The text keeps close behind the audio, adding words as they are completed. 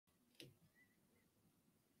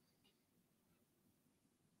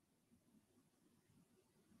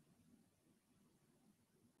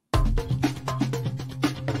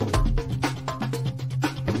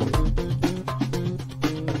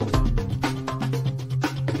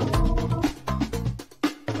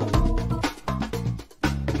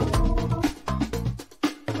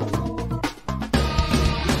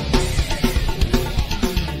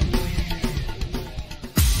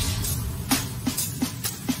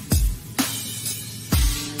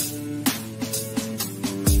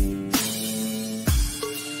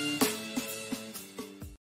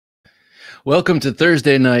Welcome to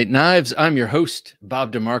Thursday Night Knives. I'm your host,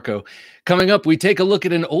 Bob DeMarco. Coming up, we take a look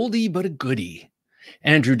at an oldie but a goodie.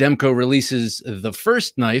 Andrew Demko releases the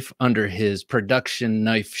first knife under his production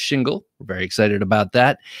knife shingle. We're very excited about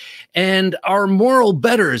that. And our moral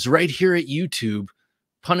betters right here at YouTube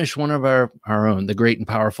punish one of our own, the great and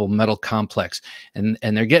powerful Metal Complex. And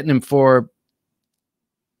they're getting him for,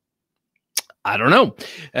 I don't know.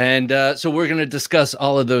 And so we're going to discuss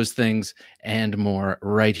all of those things and more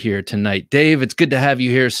right here tonight. Dave, it's good to have you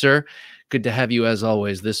here, sir. Good to have you as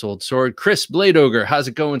always, this old sword. Chris Blade Ogre, how's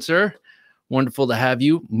it going, sir? Wonderful to have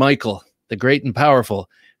you. Michael, the great and powerful.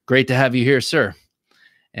 Great to have you here, sir.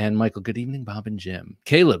 And Michael, good evening, Bob and Jim.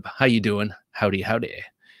 Caleb, how you doing? Howdy, howdy.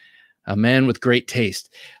 A man with great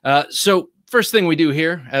taste. So first thing we do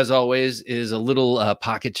here, as always, is a little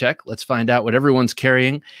pocket check. Let's find out what everyone's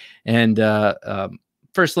carrying. And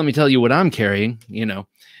first, let me tell you what I'm carrying,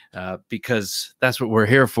 because that's what we're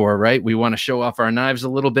here for, right? We want to show off our knives a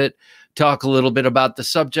little bit, talk a little bit about the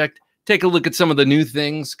subject, take a look at some of the new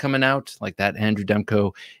things coming out, like that Andrew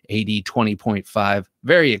Demko AD20.5.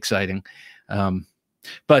 Very exciting.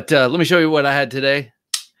 But let me show you what I had today.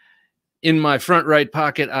 In my front right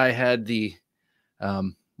pocket, I had the, I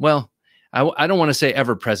don't want to say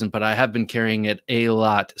ever present, but I have been carrying it a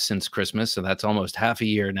lot since Christmas. So that's almost half a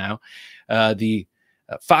year now. The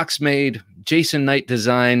Fox-made, Jason Knight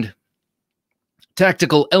designed,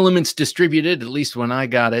 Tactical Elements distributed, at least when I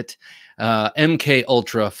got it, MK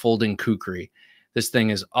Ultra folding kukri. This thing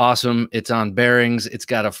is awesome. It's on bearings. It's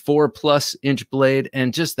got a 4+ inch blade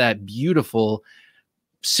and just that beautiful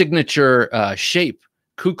signature shape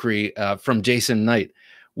kukri from Jason Knight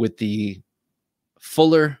with the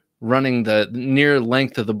fuller running the near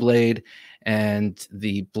length of the blade and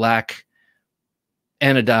the black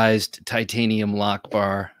anodized titanium lock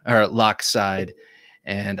bar or lock side.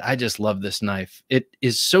 And I just love this knife. It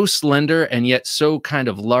is so slender and yet so kind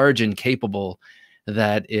of large and capable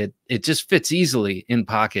that it just fits easily in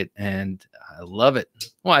pocket. And I love it.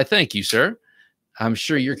 Well, I thank you, sir. I'm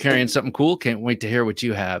sure you're carrying something cool. Can't wait to hear what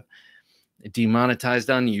you have. Demonetized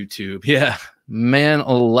on YouTube. Yeah, man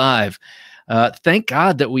alive. Thank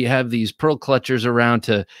God that we have these pearl clutchers around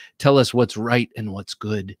to tell us what's right and what's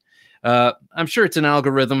good. I'm sure it's an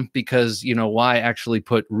algorithm because, why actually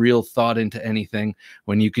put real thought into anything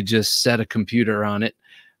when you could just set a computer on it?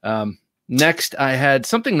 Next, I had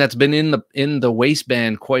something that's been in the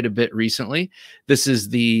waistband quite a bit recently. This is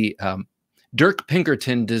the Dirk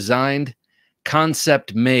Pinkerton designed,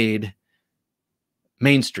 concept made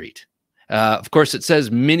Main Street. Of course, it says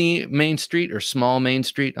mini Main Street or small Main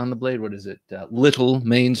Street on the blade. What is it? Little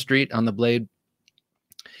Main Street on the blade.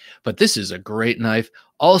 But this is a great knife.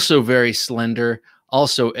 Also very slender.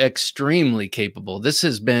 Also extremely capable. This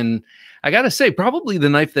has been, I got to say, probably the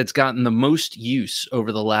knife that's gotten the most use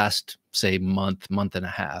over the last, say, month and a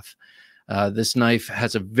half. This knife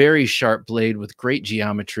has a very sharp blade with great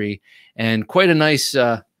geometry and quite a nice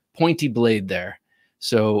pointy blade there.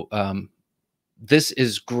 So, this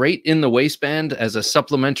is great in the waistband as a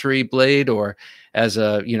supplementary blade or as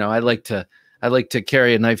a, I like to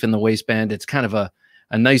carry a knife in the waistband. It's kind of a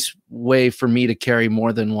nice way for me to carry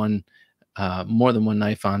more than one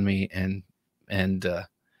knife on me and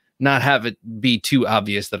not have it be too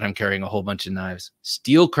obvious that I'm carrying a whole bunch of knives.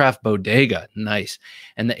 Steelcraft Bodega. Nice.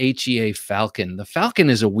 And the HEA Falcon. The Falcon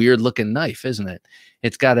is a weird looking knife, isn't it?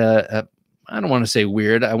 It's got I don't want to say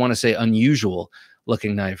weird. I want to say unusual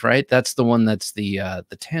looking knife, right? That's the one that's the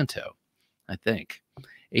Tanto, I think.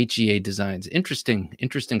 HEA Designs. Interesting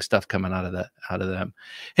stuff coming out of them.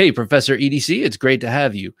 Hey, Professor EDC, it's great to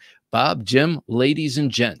have you. Bob, Jim, ladies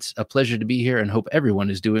and gents, a pleasure to be here and hope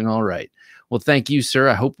everyone is doing all right. Well, thank you, sir.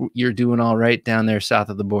 I hope you're doing all right down there south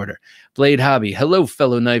of the border. Blade Hobby. Hello,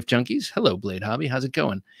 fellow knife junkies. Hello, Blade Hobby. How's it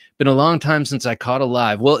going? Been a long time since I caught a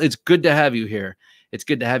live. Well, it's good to have you here. It's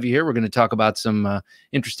good to have you here. We're going to talk about some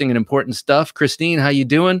interesting and important stuff. Christine, how you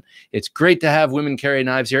doing? It's great to have women carry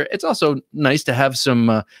knives here. It's also nice to have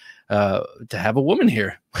some to have a woman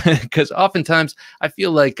here because oftentimes I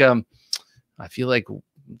feel like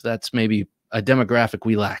that's maybe a demographic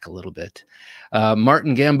we lack a little bit.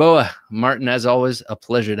 Martin Gamboa. Martin, as always, a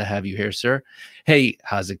pleasure to have you here, sir. Hey,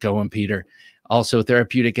 how's it going, Peter? Also,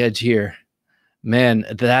 Therapeutic Edge here. Man,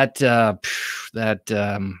 that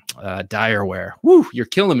Direware. Woo, you're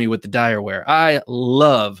killing me with the Direware. I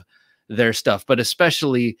love their stuff, but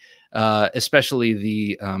especially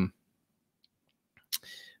the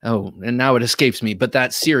oh, and now it escapes me, but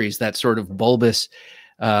that series, that sort of bulbous,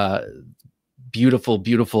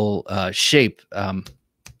 beautiful shape.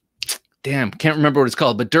 Damn, can't remember what it's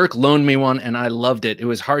called, but Dirk loaned me one and I loved it. It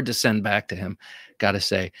was hard to send back to him, gotta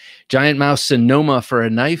say. Giant Mouse Sonoma for a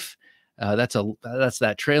knife. That's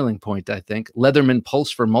that trailing point, I think. Leatherman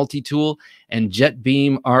Pulse for multi-tool, and Jet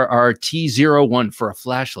Beam RRT01 for a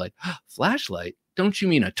flashlight. Flashlight? Don't you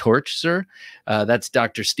mean a torch, sir? That's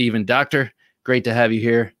Dr. Steven. Doctor, great to have you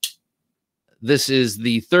here. This is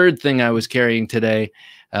the third thing I was carrying today.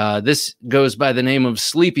 This goes by the name of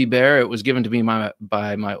Sleepy Bear. It was given to me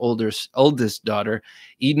by my oldest daughter,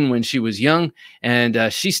 Eden, when she was young,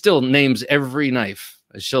 and she still names every knife.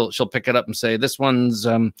 She'll pick it up and say, "This one's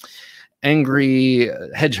Angry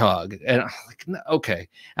Hedgehog," and I'm like, okay.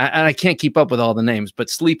 And I can't keep up with all the names,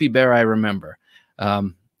 but Sleepy Bear I remember.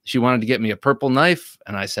 She wanted to get me a purple knife,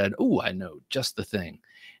 and I said, "Oh, I know just the thing."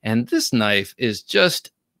 And this knife is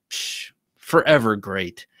just forever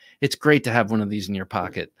great. It's great to have one of these in your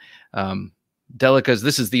pocket. Delicas,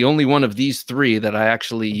 this is the only one of these three that I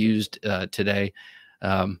actually used today,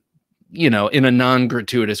 you know, in a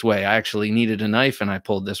non-gratuitous way. I actually needed a knife, and I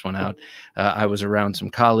pulled this one out. I was around some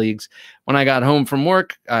colleagues. When I got home from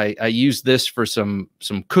work, I used this for some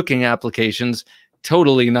cooking applications.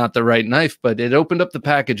 Totally not the right knife, but it opened up the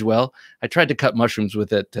package well. I tried to cut mushrooms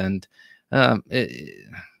with it, and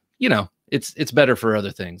you know, it's better for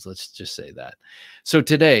other things. Let's just say that. So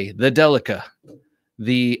today, the Delica,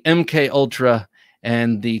 the MK Ultra,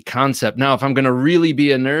 and the Concept. Now, if I'm going to really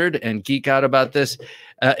be a nerd and geek out about this,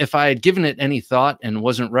 if I had given it any thought and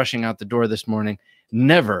wasn't rushing out the door this morning,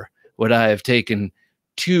 never would I have taken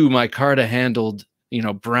two micarta handled, you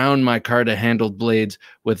know, brown micarta handled blades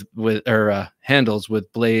with handles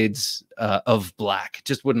with blades of black. It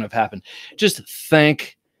just wouldn't have happened. Just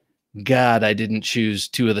thank God I didn't choose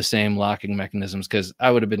two of the same locking mechanisms, because I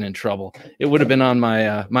would have been in trouble. It would have been on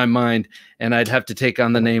my my mind, and I'd have to take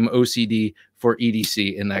on the name OCD for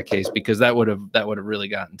EDC in that case, because that would have really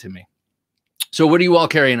gotten to me. So what are you all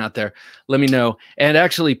carrying out there? Let me know. And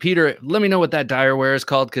actually, Peter, let me know what that direware is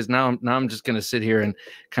called, because now I'm just going to sit here and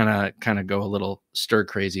kind of go a little stir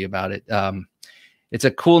crazy about it. It's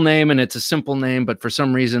a cool name and it's a simple name, but for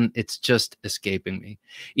some reason it's just escaping me.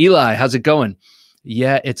 Eli, how's it going?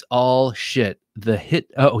 Yeah, it's all shit. The hit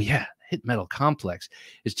metal complex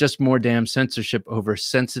is just more damn censorship over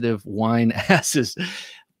sensitive wine asses.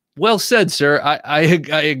 Well said, sir. I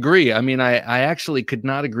agree. I mean, I actually could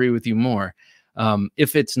not agree with you more.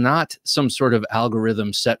 If it's not some sort of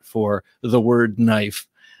algorithm set for the word knife,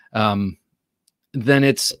 then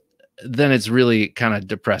it's really kind of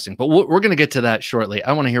depressing. But we're going to get to that shortly.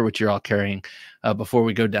 I want to hear what you're all carrying before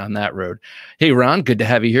we go down that road. Hey, Ron, good to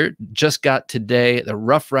have you here. Just got today the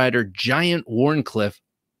Rough Rider Giant Wharncliffe.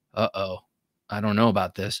 Uh-oh. I don't know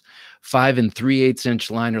about this. 5 3/8 inch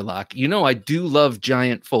liner lock. You know, I do love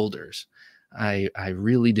giant folders. I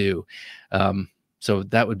really do. So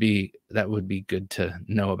that would be good to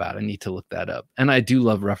know about. I need to look that up. And I do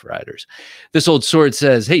love Rough Riders. This old sword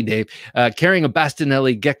says, "Hey Dave, carrying a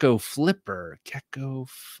Bastinelli Gecko Flipper,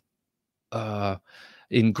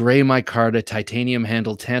 in gray micarta, titanium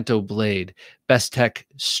handle, Tanto blade, Best Tech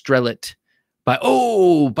Strelet by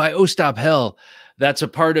Ostap Hell." That's a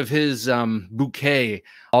part of his bouquet.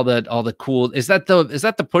 All the cool. Is that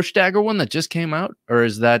the push dagger one that just came out, or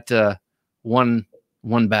is that one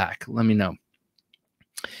back? Let me know.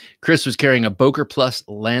 Chris was carrying a Boker Plus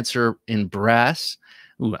Lancer in brass.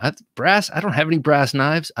 Ooh, brass. I don't have any brass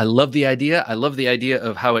knives. I love the idea. I love the idea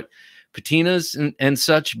of how it patinas and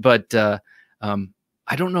such, but I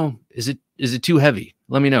don't know. Is it too heavy?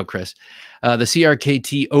 Let me know, Chris. The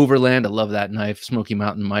CRKT Overland. I love that knife. Smoky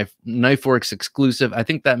Mountain Knife Works exclusive. I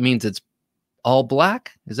think that means it's all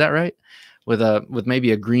black. Is that right? With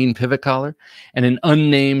maybe a green pivot collar and an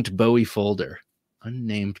unnamed Bowie folder.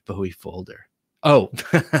 Unnamed Bowie folder. Oh,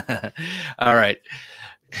 all right.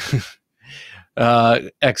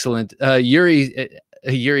 Excellent. Yuri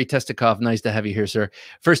Testikov, nice to have you here, sir.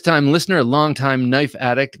 First time listener, long time knife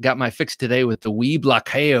addict. Got my fix today with the Wee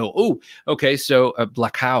Blacao. Oh, okay. So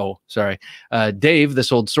Blacao, sorry. Dave,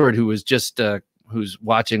 this old sword who was just who's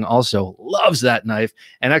watching also loves that knife.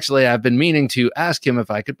 And actually, I've been meaning to ask him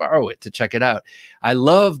if I could borrow it to check it out. I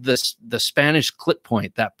love the Spanish clip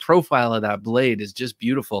point. That profile of that blade is just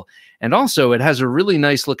beautiful. And also, it has a really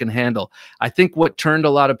nice looking handle. I think what turned a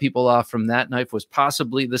lot of people off from that knife was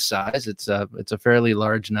possibly the size. It's a fairly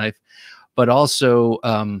large knife, but also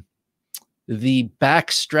the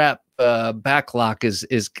back strap back lock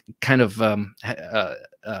is kind of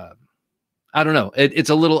I don't know. It's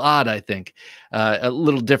a little odd, I think. A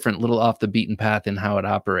little different, a little off the beaten path in how it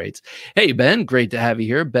operates. Hey, Ben, great to have you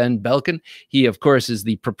here. Ben Belkin. He, of course, is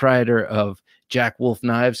the proprietor of Jack Wolf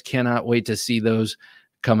Knives. Cannot wait to see those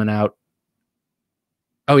coming out.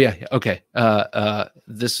 Oh, yeah. Okay.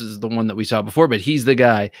 This is the one that we saw before, but he's the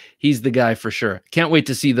guy. He's the guy for sure. Can't wait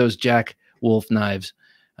to see those Jack Wolf Knives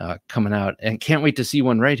coming out, and can't wait to see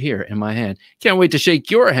one right here in my hand. Can't wait to shake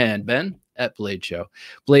your hand, Ben, at Blade Show.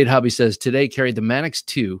 Blade Hobby says, today carried the Manix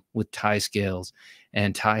 2 with tie scales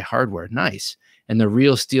and tie hardware. Nice. And the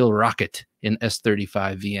Real Steel Rocket in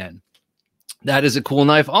S35 VN. That is a cool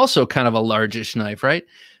knife. Also kind of a largish knife, right?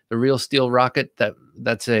 The Real Steel Rocket.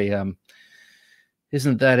 That's a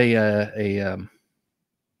isn't that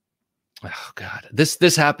oh God,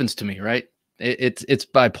 this happens to me, right? It's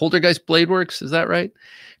by Poltergeist Blade Works. Is that right?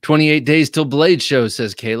 28 days till Blade Show,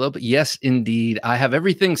 says Caleb. Yes, indeed. I have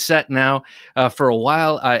everything set now. For a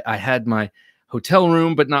while, I had my hotel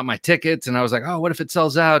room, but not my tickets. And I was like, oh, what if it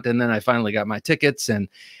sells out? And then I finally got my tickets. And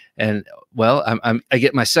well, I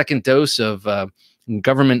get my second dose of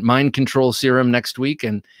government mind control serum next week.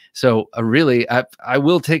 And so really, I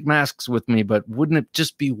will take masks with me, but wouldn't it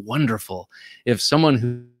just be wonderful if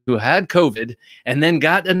someone who had COVID and then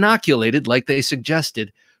got inoculated, like they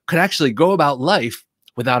suggested, could actually go about life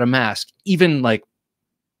without a mask, even like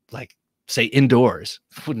say indoors?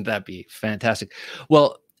 Wouldn't that be fantastic?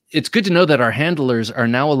 Well, it's good to know that our handlers are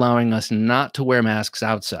now allowing us not to wear masks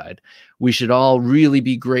outside. We should all really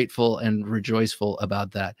be grateful and rejoiceful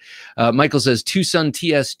about that. Michael says, Tucson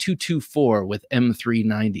TS224 with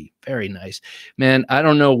M390. Very nice. Man, I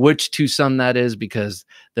don't know which Tucson that is, because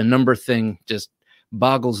the number thing just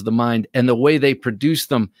boggles the mind. And the way they produce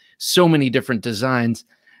them, so many different designs,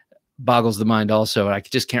 boggles the mind also. I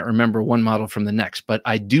just can't remember one model from the next, but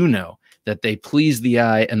I do know that they pleased the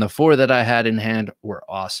eye, and the 4 that I had in hand were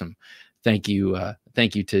awesome. Thank you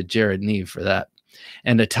to Jared Neve for that.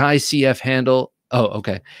 And a tie CF handle. Oh,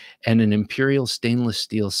 okay. And an Imperial stainless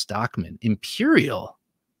steel Stockman. Imperial.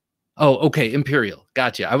 Oh, okay. Imperial.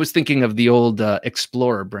 Gotcha. I was thinking of the old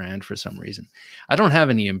Explorer brand for some reason. I don't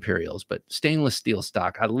have any Imperials, but stainless steel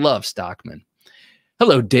stock. I love Stockman.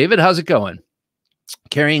 Hello, David. How's it going?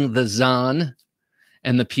 Carrying the Zahn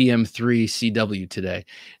and the PM3 CW today.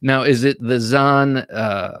 Now, is it the Zahn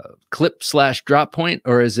clip/drop point,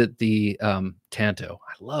 or is it the Tanto?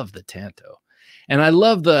 I love the Tanto. And I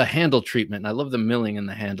love the handle treatment. I love the milling in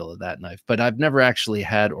the handle of that knife, but I've never actually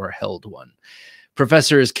had or held one.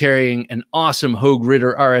 Professor is carrying an awesome Hogue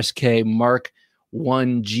Ritter RSK Mark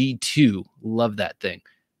 1 G2. Love that thing.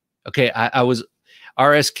 Okay, I was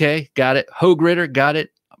RSK, got it. Hogue Ritter, got it.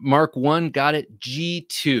 Mark 1, got it.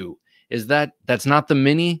 G2. Is that's not the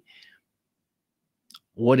mini?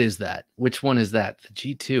 What is that? Which one is that? The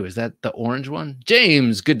G2. Is that the orange one?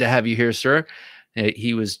 James, good to have you here, sir.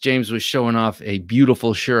 James was showing off a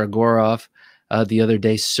beautiful Shirogorov the other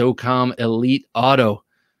day. SOCOM Elite Auto.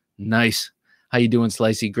 Nice. How you doing,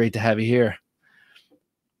 Slicey? Great to have you here.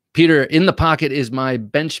 Peter, in the pocket is my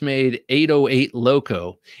Benchmade 808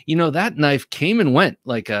 Loco. You know, that knife came and went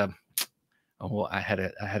like a, oh, I had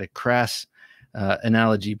a crass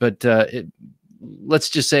analogy, but let's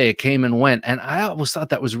just say it came and went. And I always thought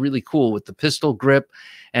that was really cool with the pistol grip,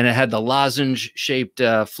 and it had the lozenge shaped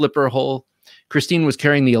flipper hole. Christine was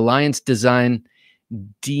carrying the Alliance Design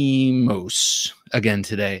Deimos again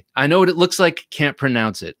today. I know what it looks like, can't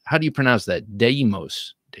pronounce it. How do you pronounce that?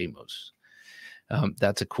 Deimos.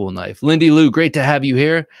 That's a cool knife. Lindy Lou, great to have you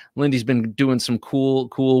here. Lindy's been doing some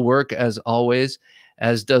cool work as always,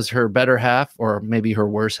 as does her better half, or maybe her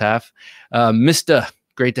worse half. Mista,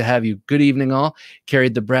 great to have you. Good evening, all.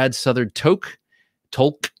 Carried the Brad Southard Tolk,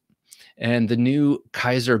 and the new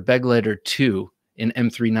Kaiser Begleiter 2 in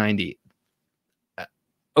M390.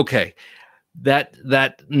 Okay, that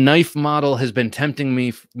knife model has been tempting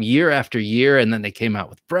me year after year, and then they came out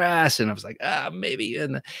with brass, and I was like, maybe.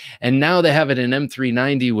 And now they have it in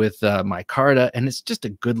M390 with micarta, and it's just a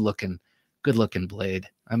good looking blade.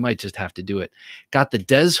 I might just have to do it. Got the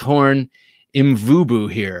Des Horn Imvubu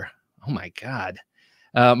here. Oh my God.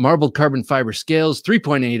 Marbled carbon fiber scales,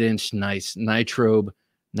 3.8-inch, nice Nitrobe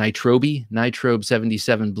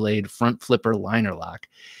 77 blade front flipper liner lock.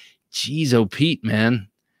 Jeez, oh Pete, man.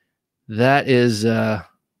 That is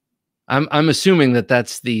I'm assuming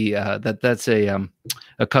that's the that's a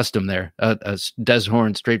custom there, a Des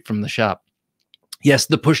Horn straight from the shop. Yes,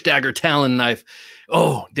 the push dagger Talon knife.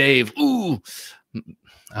 Oh, Dave. Ooh,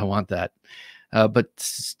 I want that. But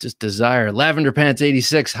just desire. Lavender Pants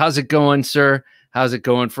 86. How's it going, sir? How's it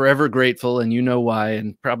going? Forever grateful, and you know why,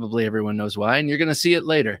 and probably everyone knows why, and you're going to see it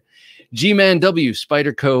later. G-Man W,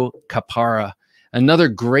 Spyderco Capara. Another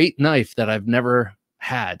great knife that I've never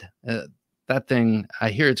had. That thing, I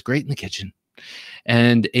hear it's great in the kitchen.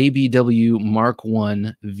 And ABW Mark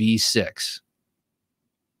 1 V6.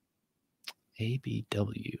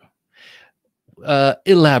 ABW.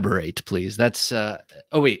 Elaborate, please. That's oh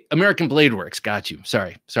wait, American Blade Works. Got you.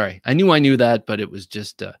 Sorry. I knew that, but it was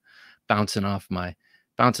just bouncing off my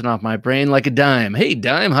bouncing off my brain like a dime. Hey,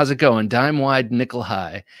 Dime, how's it going? Dime wide, nickel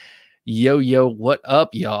high. Yo, what up,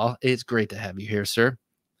 y'all? It's great to have you here, sir.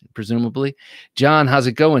 Presumably. John, how's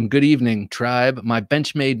it going? Good evening, tribe. My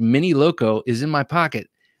Benchmade Mini Loco is in my pocket.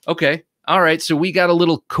 Okay. All right. So we got a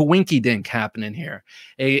little coinky dink happening here.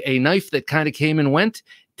 A knife that kind of came and went.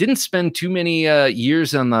 Didn't spend too many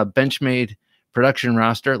years on the Benchmade production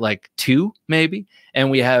roster, like 2 maybe. And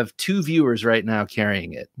we have 2 viewers right now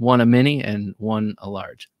carrying it. One a mini and one a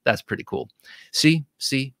large. That's pretty cool. See,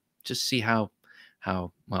 just see how,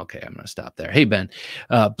 okay, I'm going to stop there. Hey, Ben,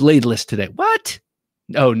 bladeless today. What?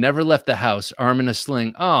 Oh, never left the house, arm in a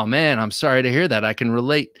sling. Oh, man, I'm sorry to hear that. I can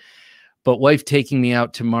relate. But wife taking me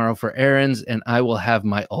out tomorrow for errands, and I will have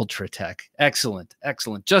my Ultra Tech. Excellent,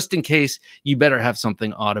 excellent. Just in case, you better have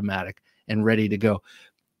something automatic and ready to go.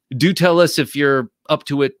 Do tell us if you're up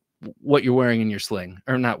to it, what you're wearing in your sling.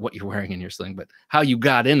 Or not what you're wearing in your sling, but how you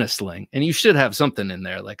got in a sling. And you should have something in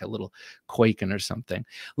there, like a little Quaken or something.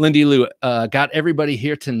 Lindy Lou, got everybody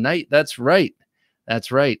here tonight. That's right.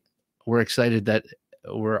 That's right. We're excited that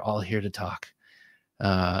we're all here to talk.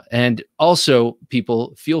 And also,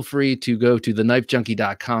 people, feel free to go to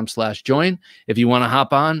theknifejunkie.com/join if you want to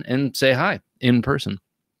hop on and say hi in person.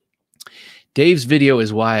 Dave's video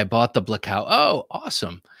is why I bought the Blackout. Oh,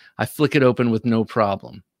 awesome. I flick it open with no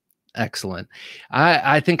problem. Excellent.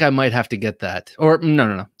 I think I might have to get that. Or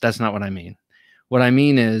no. That's not what I mean. What I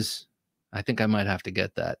mean is, I think I might have to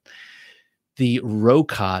get that. The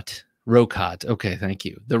Rocot. Okay, thank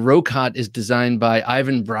you. The Rocot is designed by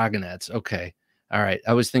Ivan Braganets. Okay. All right.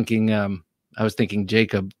 I was thinking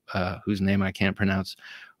Jacob, whose name I can't pronounce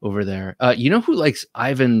over there. You know who likes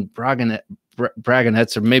Ivan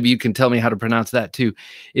Braganets, or maybe you can tell me how to pronounce that too,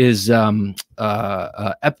 is Epic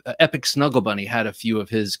Snuggle Bunny had a few of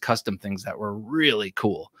his custom things that were really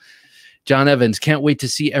cool. John Evans, can't wait to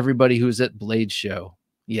see everybody who's at Blade Show.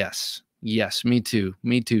 Yes, me too,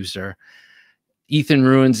 sir. Ethan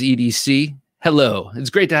Ruins EDC, hello. It's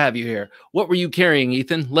great to have you here. What were you carrying,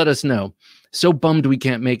 Ethan? Let us know. So bummed we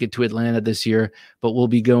can't make it to Atlanta this year, but we'll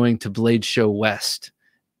be going to Blade Show West.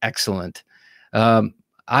 Excellent.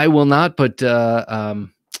 I will not, but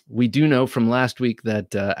we do know from last week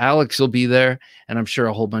that Alex will be there, and I'm sure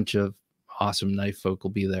a whole bunch of awesome knife folk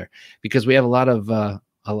will be there because we have a lot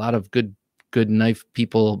of good knife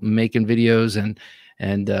people making videos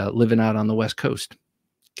and living out on the West Coast,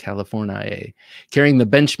 California. Carrying the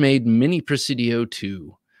Benchmade Mini Presidio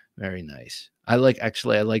 2. Very nice. I like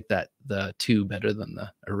that the 2 better than the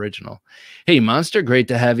original. Hey, Monster, great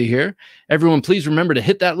to have you here. Everyone, please remember to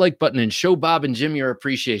hit that like button and show Bob and Jim your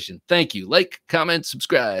appreciation. Thank you. Like, comment,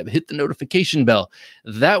 subscribe, hit the notification bell.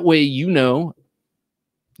 That way, you know,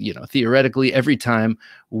 theoretically, every time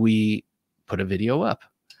we put a video up.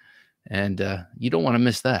 And you don't want to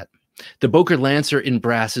miss that. The Boker Lancer in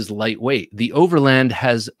brass is lightweight. The Overland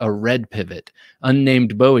has a red pivot.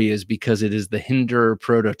 Unnamed Bowie is because it is the Hinderer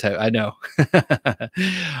prototype. I know.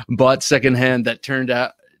 Bought secondhand that turned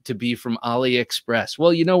out to be from AliExpress.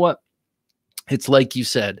 Well, you know what? It's like you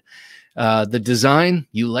said. The design,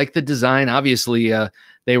 you like the design. Obviously,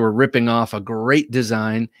 they were ripping off a great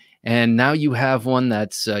design. And now you have one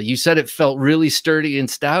that's, you said it felt really sturdy and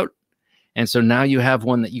stout. And so now you have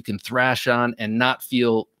one that you can thrash on and not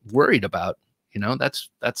feel worried about. That's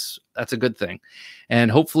a good thing. And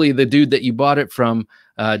hopefully the dude that you bought it from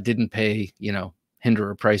didn't pay,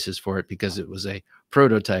 Hinderer prices for it because it was a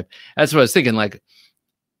prototype. That's what I was thinking, like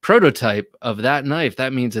prototype of that knife.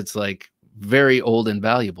 That means it's like very old and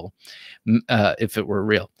valuable if it were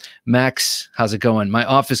real. Max, how's it going? My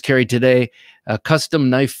office carried today a custom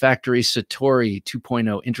knife factory Satori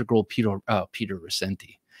 2.0 integral Peter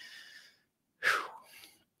Recenti.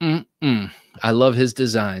 I love his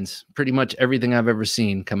designs. Pretty much everything I've ever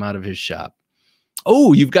seen come out of his shop.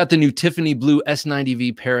 Oh, you've got the new Tiffany Blue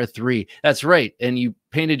S90V Para 3. That's right. And you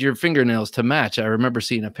painted your fingernails to match. I remember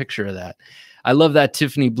seeing a picture of that. I love that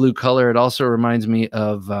Tiffany blue color. It also reminds me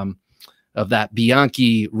of that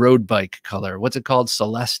Bianchi road bike color. What's it called?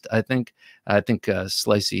 Celeste, I think.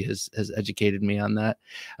 Slicey has educated me on that.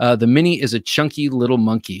 The Mini is a chunky little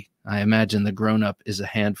monkey. I imagine the grown-up is a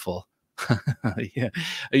handful. Yeah,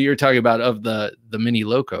 you're talking about of the Mini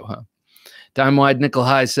Loco, huh? Dime Wide Nickel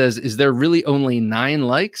High says, "Is there really only 9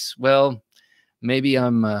 likes?" Well, maybe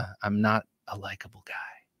I'm not a likable guy.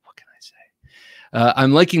 What can I say?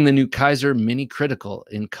 I'm liking the new Kaiser Mini Critical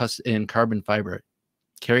in carbon fiber.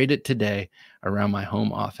 Carried it today around my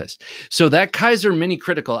home office. So that Kaiser Mini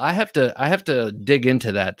Critical, I have to dig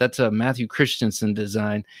into that. That's a Matthew Christensen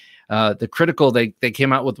design. The Critical they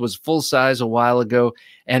came out with was full size a while ago,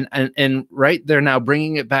 and right, they're now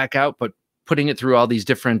bringing it back out, but putting it through all these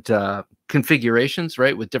different configurations,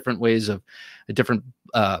 right, with different ways of different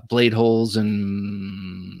blade holes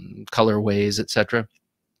and colorways, etc.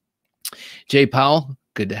 Jay Powell,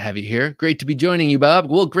 good to have you here. Great to be joining you,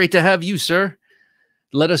 Bob. Well, great to have you, sir.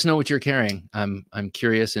 Let us know what you're carrying. I'm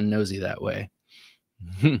curious and nosy that way.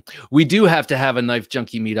 We do have to have a Knife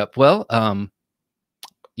Junkie meetup. Well,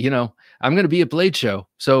 you know, I'm going to be at Blade Show,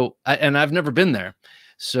 so and I've never been there.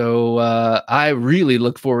 So I really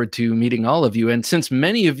look forward to meeting all of you. And since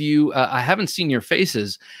many of you, I haven't seen your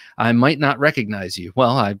faces, I might not recognize you.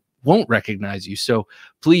 Well, I won't recognize you. So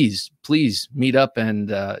please meet up.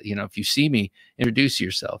 And, you know, if you see me, introduce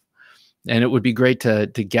yourself. And it would be great to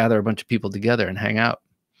gather a bunch of people together and hang out.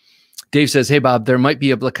 Dave says, hey, Bob, there might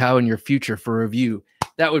be a Blackout in your future for review.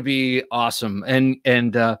 That would be awesome.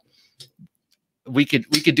 And we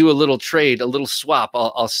could do a little trade, a little swap.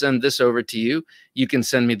 I'll send this over to you. You can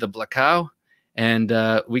send me the Blackout, and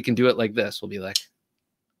we can do it like this. We'll be like,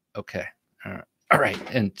 okay, all right,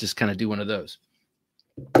 and just kind of do one of those.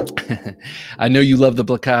 I know you love the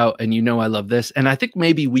Blackout, and you know I love this, and I think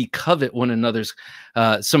maybe we covet one another's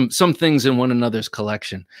some things in one another's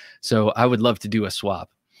collection. So I would love to do a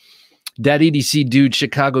swap. That EDC dude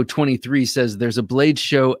Chicago 23 says there's a Blade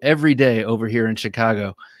show every day over here in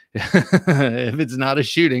Chicago. If it's not a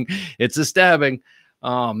shooting, it's a stabbing.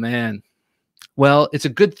 Oh man. Well, it's a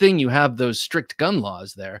good thing you have those strict gun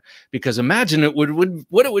laws there, because imagine what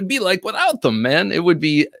it would be like without them, man. It would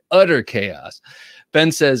be utter chaos.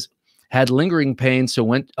 Ben says, had lingering pain, so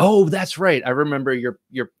went. Oh, that's right. I remember your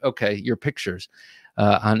pictures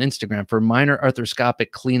on Instagram for minor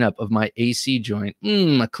arthroscopic cleanup of my AC joint.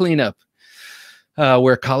 A cleanup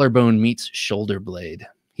where collarbone meets shoulder blade.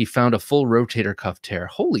 He found a full rotator cuff tear.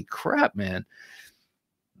 Holy crap, man.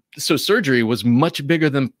 So surgery was much bigger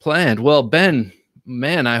than planned. Well, Ben,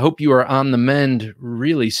 man, I hope you are on the mend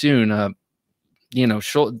really soon. You know,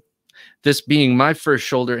 this being my first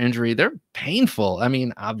shoulder injury, they're painful. I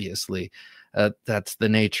mean, obviously, that's the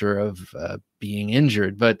nature of being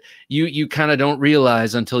injured, but you kind of don't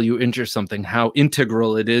realize until you injure something how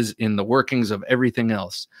integral it is in the workings of everything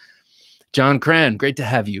else. John Cran, great to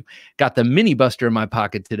have you. Got the Mini Buster in my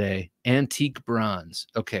pocket today. Antique bronze.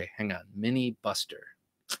 Okay, hang on. Mini Buster.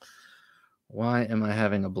 Why am I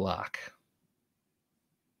having a block?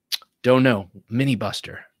 Don't know. Mini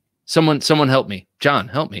Buster. Someone help me. John,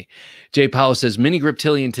 help me. Jay Powell says, Mini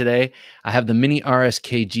Griptilian today. I have the Mini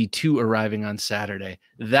RSK G2 arriving on Saturday.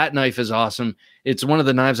 That knife is awesome. It's one of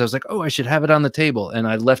the knives I was like, oh, I should have it on the table. And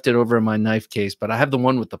I left it over in my knife case, but I have the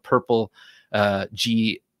one with the purple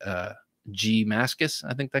G Mascus,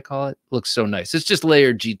 I think they call it. Looks so nice. It's just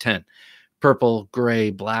layered G10, purple,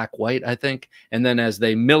 gray, black, white, I think. And then as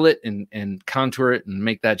they mill it and contour it and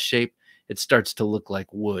make that shape, it starts to look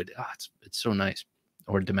like wood. Oh, it's so nice.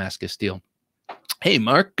 Or Damascus steel. Hey,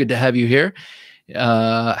 Mark, good to have you here.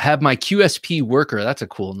 Have my QSP worker. That's a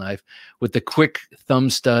cool knife with the quick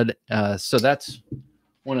thumb stud. So that's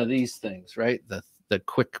one of these things, right? The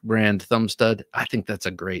Quick brand thumb stud. I think that's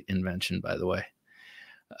a great invention, by the way.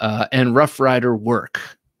 And Rough Rider work.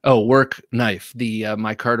 Oh, work knife. The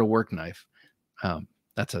micarta work knife.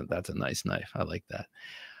 That's a nice knife. I like that.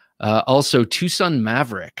 Also, Tucson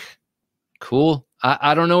Maverick. Cool.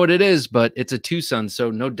 I don't know what it is, but it's a Tucson,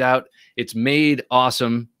 so no doubt it's made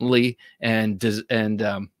awesomely and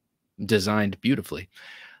designed beautifully.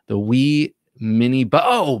 The wee mini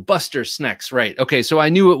Buster Snacks, right? Okay, so I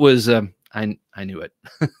knew it was. I knew it.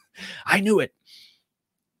 I knew it.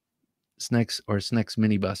 Snacks or Snacks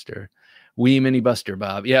Mini Buster. Wee Mini Buster,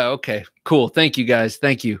 Bob. Yeah, okay, cool. Thank you, guys.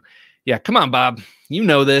 Thank you. Yeah, come on, Bob. You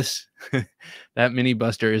know this. That Mini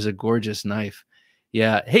Buster is a gorgeous knife.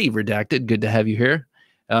 Yeah. Hey, Redacted. Good to have you here.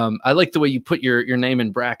 I like the way you put your name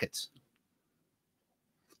in brackets.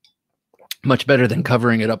 Much better than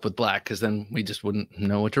covering it up with black, because then we just wouldn't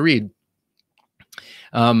know what to read.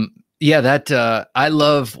 Yeah, that I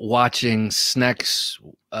love watching Snex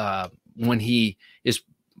when he is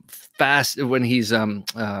fast, when he's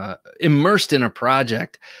immersed in a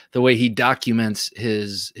project, the way he documents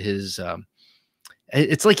his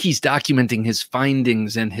it's like he's documenting his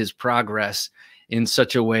findings and his progress in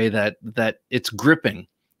such a way that it's gripping,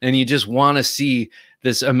 and you just want to see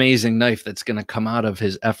this amazing knife that's going to come out of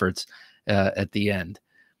his efforts at the end.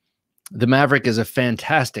 The Maverick is a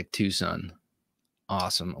fantastic Tucson.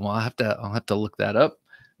 Awesome. Well, I'll have to look that up.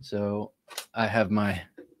 So I have my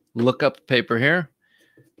lookup paper here.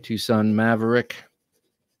 Tucson Maverick.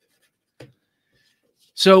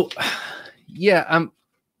 So yeah,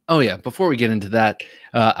 oh yeah, before we get into that,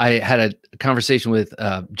 I had a conversation with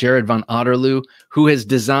Jared von Otterloo, who has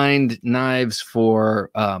designed knives for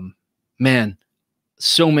man,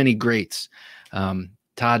 so many greats.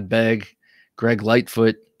 Todd Begg, Greg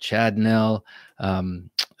Lightfoot, Chad Nell, so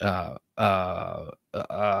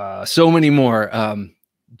many more.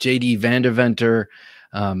 JD Vandeventer.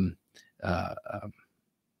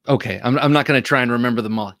 Okay, I'm not going to try and remember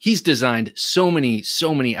them all. He's designed so many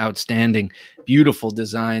outstanding, beautiful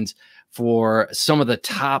designs for some of the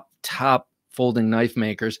top folding knife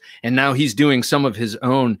makers. And now he's doing some of his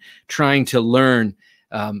own, trying to learn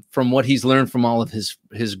from what he's learned from all of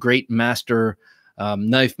his great master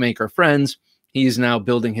knife maker friends. He's now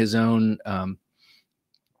building his own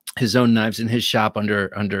knives in his shop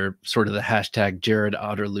under sort of the hashtag Jared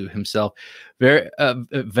Otterloo himself. Van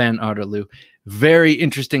Otterloo, very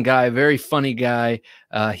interesting guy, very funny guy.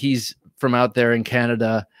 He's from out there in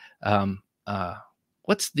Canada.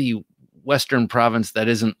 What's the western province that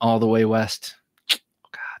isn't all the way west?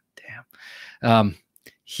 God damn.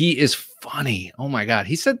 He is funny. Oh my God.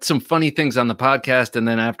 He said some funny things on the podcast. And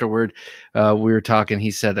then afterward, we were talking,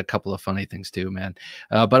 he said a couple of funny things too, man.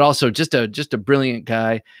 But also just a brilliant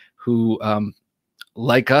guy who,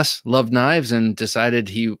 like us, loved knives and decided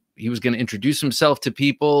he was going to introduce himself to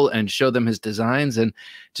people and show them his designs, and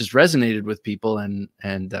just resonated with people. And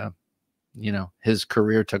you know, his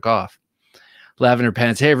career took off. Lavender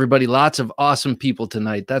Pants. Hey, everybody. Lots of awesome people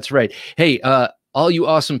tonight. That's right. Hey, all you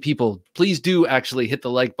awesome people, please do actually hit the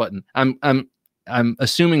like button. I'm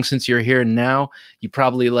assuming since you're here now, you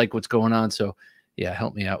probably like what's going on. So yeah,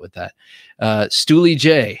 help me out with that. Stooley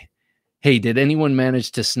J. Hey, did anyone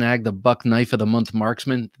manage to snag the Buck Knife of the Month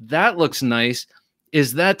Marksman? That looks nice.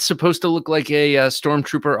 Is that supposed to look like a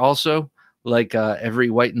Stormtrooper also? Like every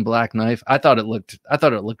white and black knife? I thought it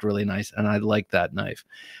looked really nice, and I like that knife.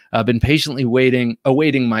 I've been patiently awaiting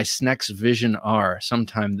my Snex Vision R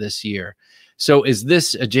sometime this year. So is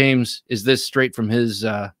this James? Is this straight from his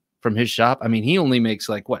shop? I mean, he only makes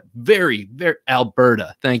like what? Very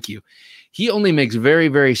Alberta. Thank you. He only makes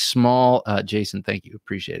very small. Jason, thank you.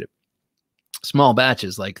 Appreciate it. Small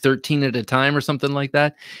batches, like 13 at a time or something like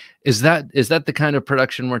that. Is that the kind of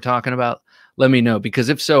production we're talking about? Let me know, because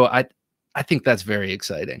if so, I think that's very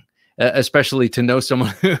exciting, especially to know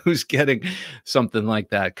someone who's getting something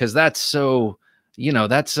like that, because that's so, you know,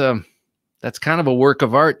 that's kind of a work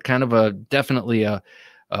of art, kind of definitely a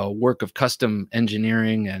work of custom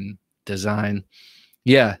engineering and design.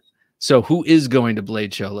 Yeah. So who is going to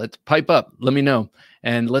Blade Show? Let's pipe up. Let me know,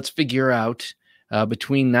 and let's figure out.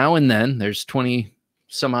 Between now and then, there's 20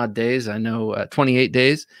 some odd days. I know 28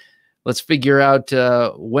 days. Let's figure out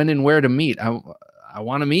when and where to meet. I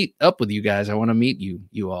want to meet up with you guys. I want to meet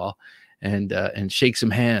you all, and shake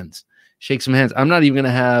some hands. Shake some hands. I'm not even going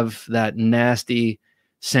to have that nasty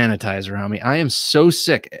sanitizer on me. I am so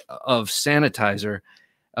sick of sanitizer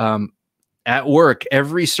at work.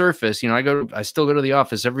 Every surface, you know, I still go to the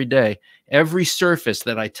office every day. Every surface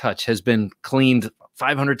that I touch has been cleaned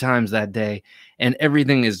 500 times that day, and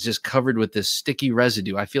everything is just covered with this sticky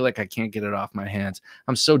residue. I feel like I can't get it off my hands.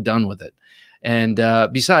 I'm so done with it. And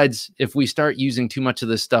besides, if we start using too much of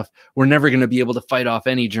this stuff, we're never going to be able to fight off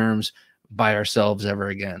any germs by ourselves ever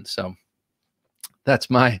again. So that's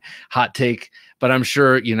my hot take. But I'm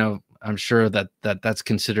sure, you know, that's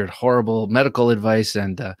considered horrible medical advice,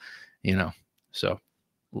 and you know, so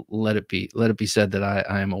let it be said that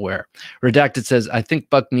I am aware. Redacted says, I think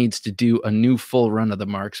Buck needs to do a new full run of the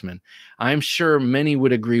Marksman. I'm sure many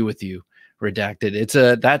would agree with you,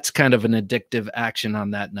 Redacted. That's kind of an addictive action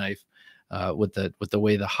on that knife, with the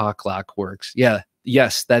way the Hawk Lock works. Yeah,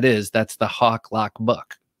 yes, that's the Hawk Lock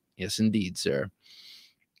Buck. Yes, indeed, sir.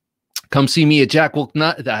 Come see me at Jack Wolf.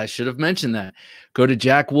 I should have mentioned that. Go to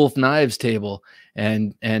Jack Wolf Knives table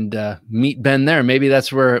and meet Ben there. Maybe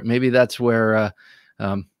that's where.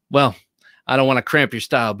 Well, I don't want to cramp your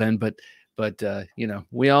style, Ben, but you know,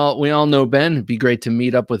 we all know Ben. It'd be great to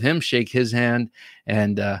meet up with him, shake his hand,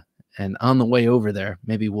 and on the way over there,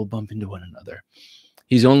 maybe we'll bump into one another.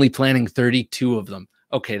 He's only planning 32 of them.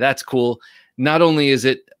 Okay, that's cool. Not only is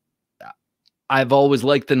it, I've always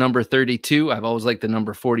liked the number 32. I've always liked the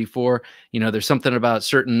number 44. You know, there's something about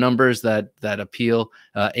certain numbers that appeal.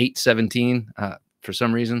 817 for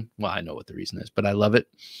some reason. Well, I know what the reason is, but I love it.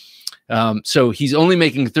 So he's only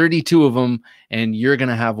making 32 of them, and you're going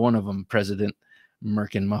to have one of them, President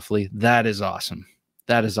Merkin Muffley. That is awesome.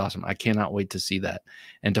 That is awesome. I cannot wait to see that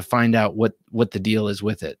and to find out what the deal is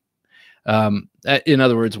with it. In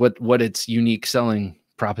other words, what its unique selling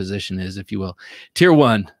proposition is, if you will. Tier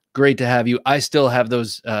 1, great to have you. I still have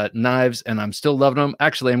those knives, and I'm still loving them.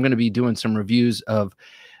 Actually, I'm going to be doing some reviews of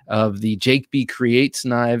the Jake B Creates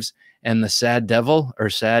knives and the Sad Devil or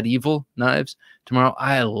Sad Evil knives tomorrow.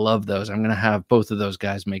 I love those. I'm going to have both of those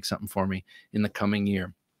guys make something for me in the coming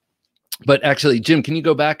year. But actually, Jim, can you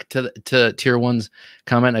go back to Tier 1's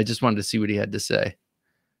comment? I just wanted to see what he had to say.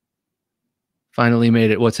 Finally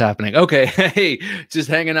made it. What's happening? Okay, hey, just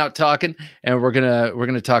hanging out talking, and we're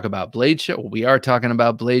gonna talk about Blade Show. We are talking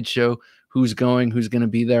about Blade Show. Who's going? Who's gonna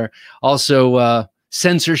be there? Also,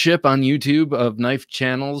 censorship on YouTube of knife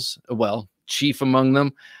channels. Well, chief among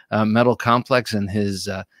them, Metal Complex, and his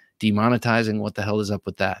demonetizing. What the hell is up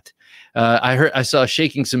with that? I saw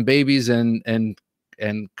shaking some babies and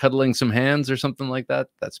cuddling some hands or something like that.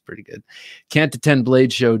 That's pretty good. Can't attend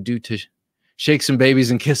Blade Show due to shake some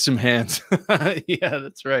babies and kiss some hands. Yeah,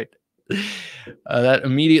 that's right. That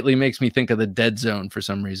immediately makes me think of the Dead Zone for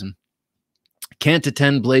some reason. Can't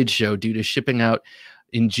attend Blade Show due to shipping out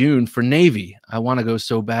in June for Navy. I want to go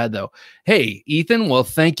so bad though. Hey, Ethan. Well,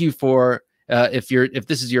 thank you for if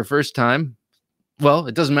this is your first time. Well,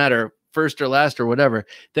 it doesn't matter, first or last or whatever.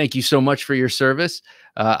 Thank you so much for your service.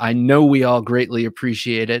 I know we all greatly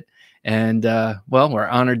appreciate it, and well, we're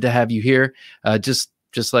honored to have you here.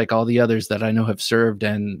 Just like all the others that I know have served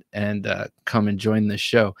and come and join this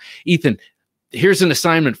show. Ethan, here's an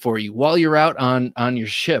assignment for you. While you're out on your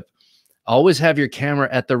ship, always have your camera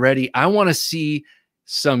at the ready. I want to see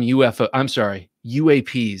some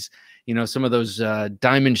UAPs. You know, some of those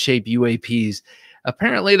diamond-shaped UAPs.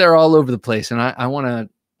 Apparently, they're all over the place, and I want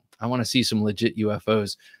to see some legit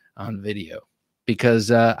UFOs on video.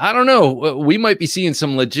 Because I don't know, we might be seeing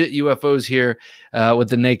some legit UFOs here with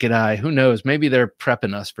the naked eye. Who knows? Maybe they're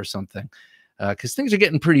prepping us for something. Because things are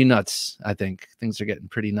getting pretty nuts, I think. Things are getting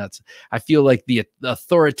pretty nuts. I feel like the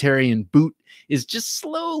authoritarian boot is just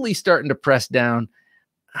slowly starting to press down.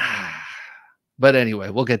 But anyway,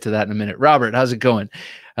 we'll get to that in a minute. Robert, how's it going?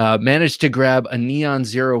 Managed to grab a Neon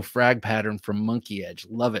Zero frag pattern from Monkey Edge.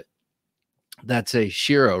 Love it. That's a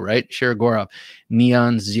Shiro, right? Shirogorov.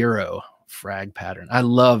 Neon Zero frag pattern. I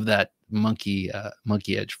love that monkey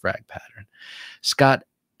edge frag pattern. Scott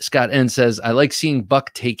N says, I like seeing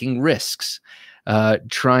Buck taking risks,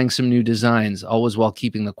 trying some new designs, always while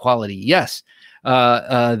keeping the quality. Yes,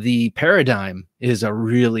 the Paradigm is a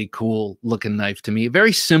really cool looking knife to me.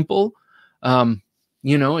 Very simple.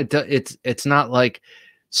 You know, it's not like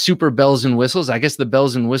super bells and whistles. I guess the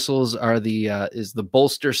bells and whistles are is the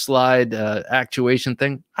bolster slide actuation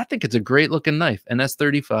thing. I think it's a great looking knife. And that's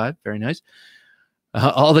 35. Very nice.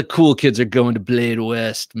 All the cool kids are going to Blade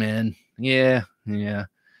West, man. Yeah.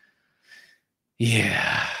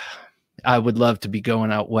 I would love to be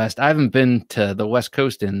going out west. I haven't been to the West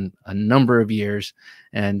Coast in a number of years,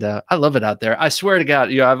 and I love it out there. I swear to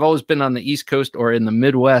God, I've always been on the East Coast or in the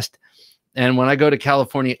Midwest. And when I go to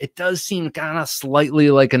California, it does seem kind of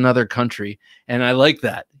slightly like another country. And I like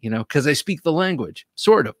that, because I speak the language,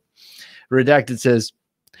 sort of. Redacted says,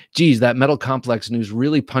 geez, that Metal Complex news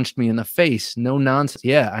really punched me in the face. No nonsense.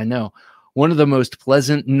 Yeah, I know. One of the most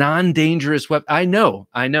pleasant, non-dangerous I know.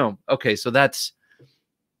 Okay, so that's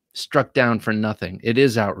struck down for nothing. It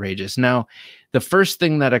is outrageous. Now, the first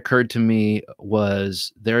thing that occurred to me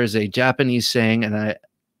was there is a Japanese saying, and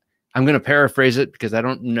I'm going to paraphrase it because I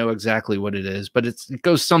don't know exactly what it is, but it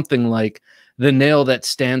goes something like, the nail that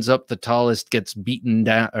stands up the tallest gets beaten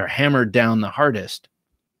down or hammered down the hardest,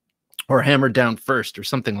 or hammered down first, or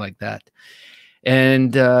something like that.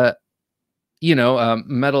 And, metal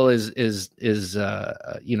is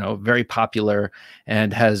very popular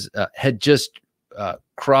and had just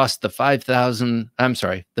crossed the 50,000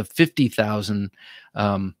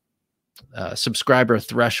 subscriber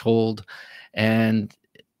threshold. And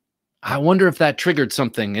I wonder if that triggered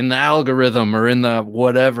something in the algorithm or in the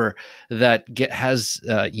whatever that has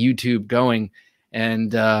YouTube going,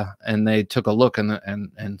 and they took a look and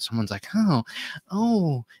someone's like,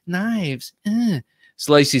 oh, knives.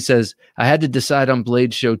 Slicey says, I had to decide on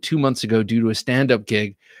Blade Show 2 months ago due to a stand-up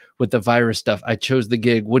gig with the virus stuff. I chose the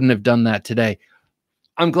gig. Wouldn't have done that today.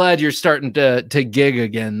 I'm glad you're starting to gig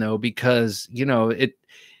again, though, because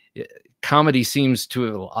comedy seems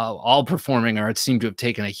to all performing arts seem to have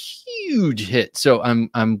taken a huge hit. So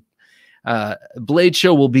Blade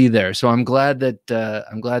Show will be there. So I'm glad that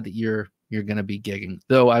you're going to be gigging,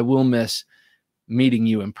 though I will miss meeting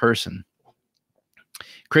you in person.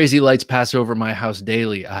 Crazy lights pass over my house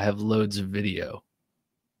daily. I have loads of video.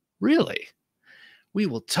 Really? We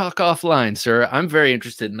will talk offline, sir. I'm very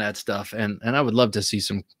interested in that stuff. And I would love to see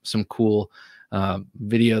some cool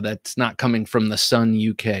video that's not coming from the Sun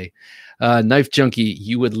UK. Knife Junkie,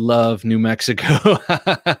 you would love New Mexico.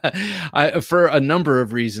 For a number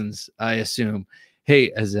of reasons, I assume.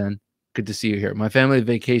 Hey, Azen, good to see you here. My family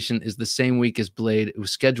vacation is the same week as Blade. It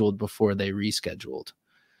was scheduled before they rescheduled.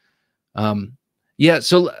 Yeah,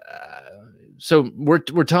 so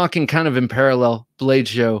we're talking kind of in parallel, Blade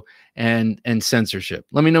Show and censorship.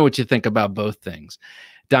 Let me know what you think about both things.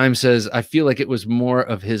 Dime says, I feel like it was more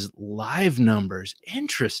of his live numbers.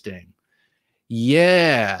 Interesting.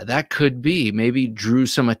 Yeah, that could be. Maybe drew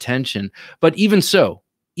some attention. But even so,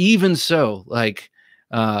 like,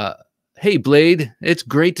 hey, Blade, it's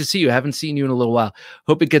great to see you. I haven't seen you in a little while.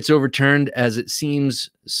 Hope it gets overturned, as it seems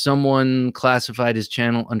someone classified his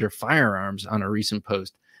channel under firearms on a recent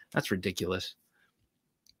post. That's ridiculous.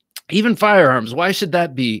 Even firearms, why should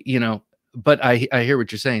that be, you know? But I hear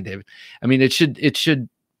what you're saying, David. I mean, that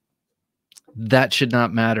should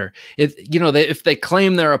not matter. If, you know, if they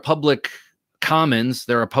claim they're a public commons,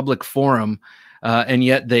 they're a public forum, and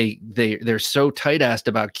yet they're so tight-assed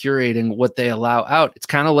about curating what they allow out. It's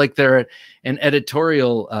kind of like they're an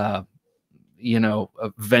editorial, you know,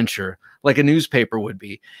 venture, like a newspaper would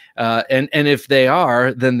be. And if they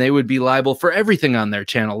are, then they would be liable for everything on their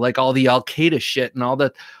channel, like all the Al-Qaeda shit and all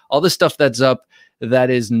the stuff that's up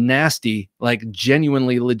that is nasty, like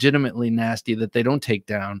genuinely, legitimately nasty, that they don't take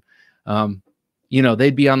down. You know,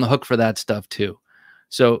 they'd be on the hook for that stuff too.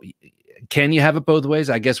 So can you have it both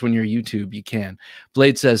ways? I guess when you're YouTube, you can.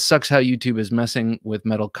 Blade says, sucks how YouTube is messing with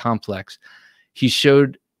Metal Complex. He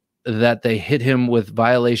showed that they hit him with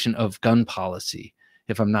violation of gun policy,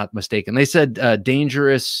 if I'm not mistaken. They said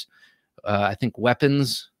dangerous, I think,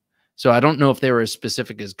 weapons. So I don't know if they were as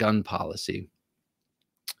specific as gun policy.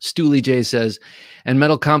 Stooley J says, and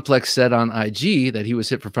Metal Complex said on IG that he was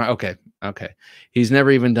hit for fire. Okay. He's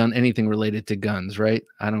never even done anything related to guns, right?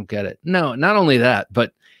 I don't get it. No, not only that,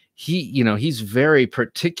 but he's very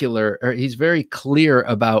particular, or he's very clear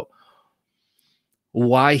about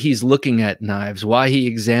why he's looking at knives, why he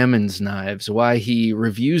examines knives, why he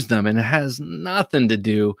reviews them, and it has nothing to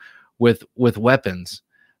do with weapons.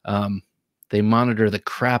 They monitor the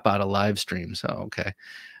crap out of live streams. Oh, okay.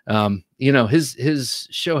 You know, his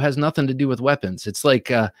show has nothing to do with weapons. It's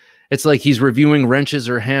like he's reviewing wrenches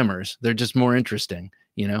or hammers. They're just more interesting,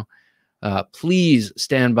 you know. Please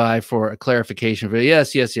stand by for a clarification. For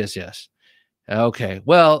yes. Okay.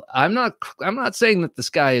 Well, I'm not saying that the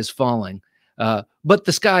sky is falling, but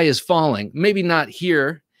the sky is falling. Maybe not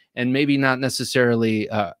here, and maybe not necessarily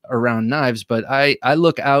around knives, but I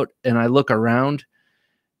look out and I look around.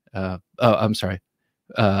 I'm sorry,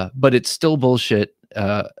 but it's still bullshit.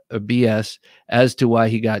 BS as to why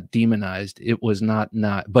he got demonized. It was not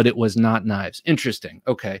but it was not knives. Interesting.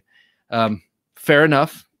 Okay. Fair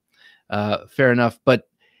enough. But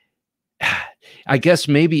I guess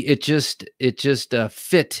maybe it just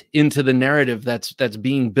fit into the narrative that's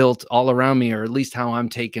being built all around me, or at least how I'm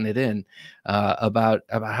taking it in, about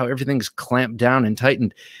how everything's clamped down and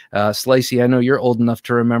tightened. Slicey, I know you're old enough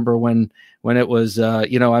to remember when it was,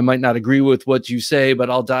 you know, I might not agree with what you say, but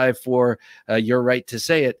I'll die for your right to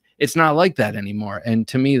say it. It's not like that anymore. And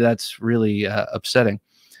to me, that's really upsetting.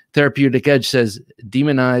 Therapeutic Edge says,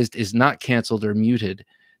 demonized is not canceled or muted.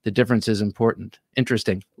 The difference is important.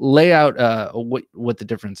 Interesting. Lay out what the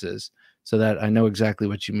difference is so that I know exactly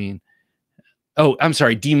what you mean. Oh, I'm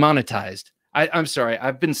sorry, demonetized. I'm sorry.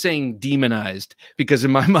 I've been saying demonized because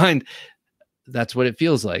in my mind, that's what it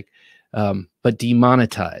feels like. But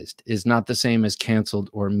demonetized is not the same as canceled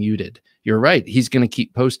or muted. You're right. He's going to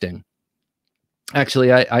keep posting.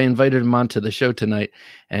 Actually, I invited him onto the show tonight,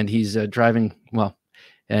 and he's driving. Well,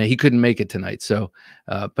 he couldn't make it tonight. So,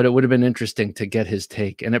 but it would have been interesting to get his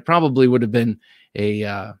take, and it probably would have been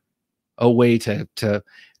a way to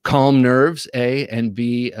calm nerves, A, and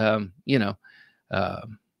B, you know,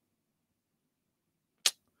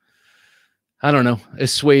 I don't know,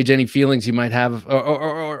 assuage any feelings you might have,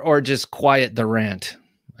 or just quiet the rant.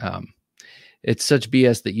 It's such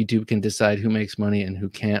BS that YouTube can decide who makes money and who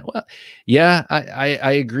can't. Well, yeah,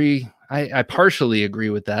 I agree. I partially agree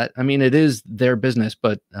with that. I mean, it is their business,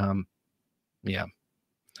 but yeah.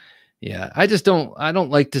 I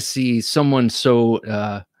don't like to see someone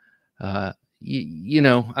so you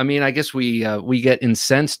know. I mean, I guess we get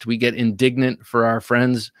incensed, we get indignant for our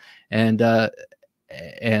friends, and yeah,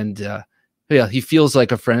 he feels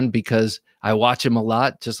like a friend because I watch him a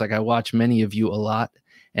lot, just like I watch many of you a lot.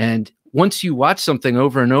 And once you watch something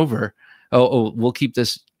over and over, we'll keep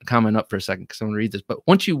this comment up for a second because I'm going to read this. But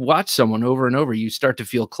once you watch someone over and over, you start to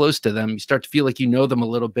feel close to them. You start to feel like you know them a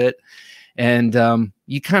little bit, and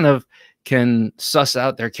you kind of can suss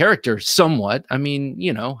out their character somewhat. I mean,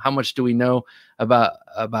 you know, how much do we know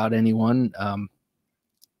about anyone?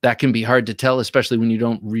 That can be hard to tell, especially when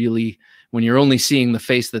when you're only seeing the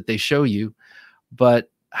face that they show you. But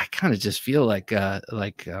I kind of just feel like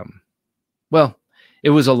well, it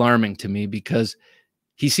was alarming to me because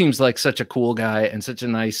he seems like such a cool guy and such a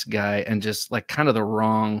nice guy, and just like kind of the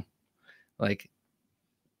wrong, like,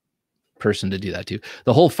 person to do that to.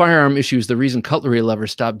 The whole firearm issue is the reason Cutlery Lover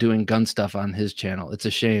stopped doing gun stuff on his channel. It's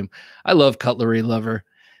a shame. I love Cutlery Lover.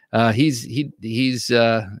 He's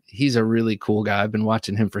a really cool guy. I've been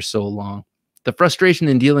watching him for so long. The frustration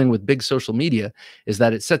in dealing with big social media is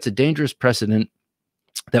that it sets a dangerous precedent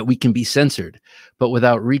that we can be censored, but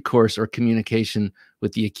without recourse or communication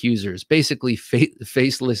with the accusers. Basically,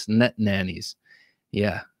 faceless net nannies.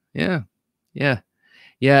 Yeah, yeah, yeah,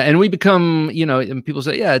 yeah. And we become, you know, and people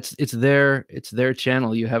say, yeah, it's their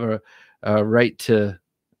channel. You have a right to.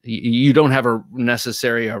 You don't have a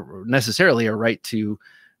necessarily a right to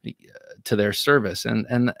their service,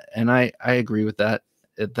 and I agree with that.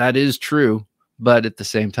 That is true, but at the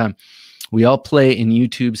same time, we all play in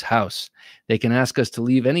YouTube's house. They can ask us to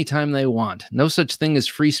leave anytime they want. No such thing as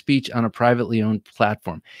free speech on a privately owned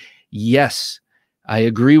platform. Yes, I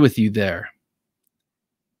agree with you there.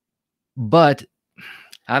 But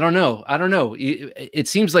I don't know. It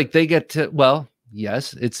seems like they get to, well,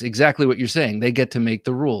 yes, it's exactly what you're saying. They get to make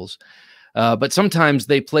the rules. But sometimes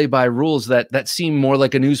they play by rules that seem more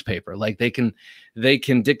like a newspaper. Like they can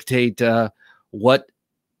dictate what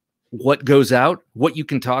goes out, what you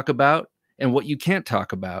can talk about, and what you can't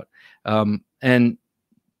talk about. And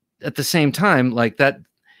at the same time, like that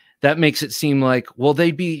makes it seem like, well,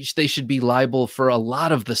 they should be liable for a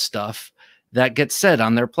lot of the stuff that gets said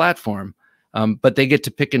on their platform. But they get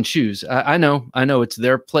to pick and choose. I know it's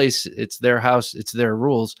their place, it's their house, it's their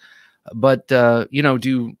rules. But you know,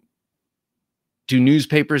 do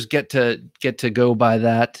newspapers get to go by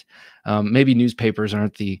that? Maybe newspapers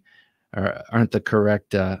aren't the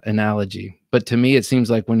correct analogy, but to me it seems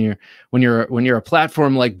like when you're a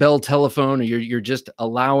platform like Bell Telephone, or you're just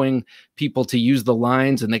allowing people to use the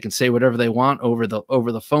lines and they can say whatever they want over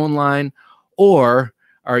the phone line, or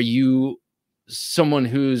are you someone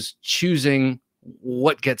who's choosing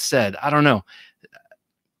what gets said? I don't know.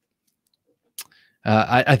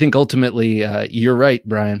 I think ultimately you're right,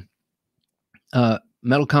 Brian.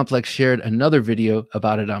 Metal Complex shared another video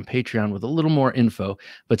about it on Patreon with a little more info,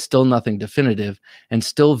 but still nothing definitive, and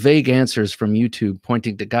still vague answers from YouTube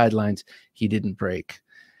pointing to guidelines he didn't break.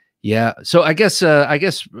 Yeah, so I guess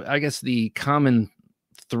the common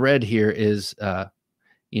thread here is,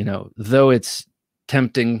 you know, though it's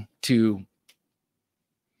tempting to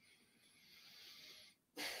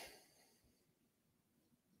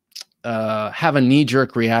have a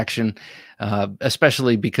knee-jerk reaction,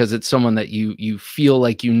 especially because it's someone that you feel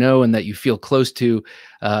like you know and that you feel close to.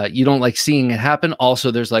 You don't like seeing it happen. Also,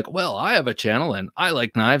 there's like, well, I have a channel and I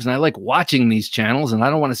like knives and I like watching these channels, and I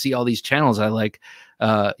don't want to see all these channels I like,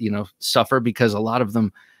 you know, suffer, because a lot of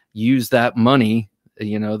them use that money,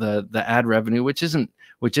 you know, the ad revenue, which isn't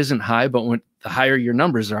high, but when the higher your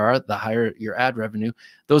numbers are, the higher your ad revenue.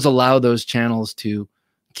 Those allow those channels to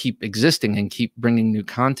keep existing and keep bringing new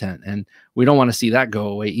content, and we don't want to see that go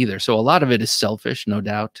away either. So a lot of it is selfish, no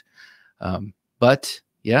doubt, but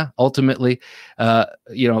yeah, ultimately,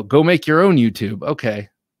 you know, go make your own YouTube. Okay,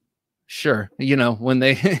 sure. You know, when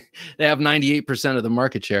they they have 98% of the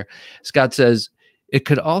market share. Scott says it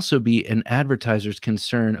could also be an advertiser's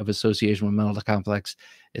concern of association with Metal Complex.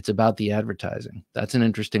 It's about the advertising. That's an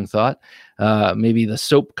interesting thought. Maybe the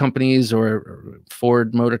soap companies or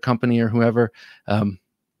Ford Motor Company or whoever,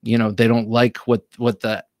 you know, they don't like what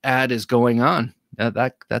the ad is going on.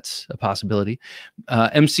 That's a possibility.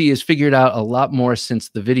 MC has figured out a lot more since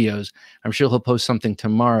the videos. I'm sure he'll post something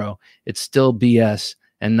tomorrow. It's still BS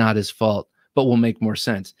and not his fault, but will make more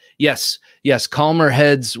sense. Yes, calmer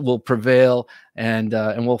heads will prevail, and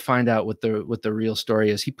we'll find out what the real story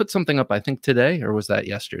is. He put something up, I think today, or was that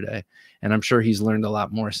yesterday? And I'm sure he's learned a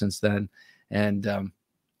lot more since then. And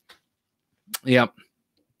yeah.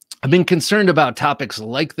 I've been concerned about topics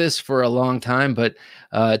like this for a long time, but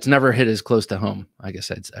it's never hit as close to home, I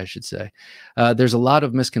guess I should say. There's a lot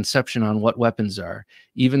of misconception on what weapons are.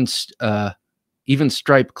 Even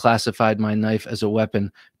Stripe classified my knife as a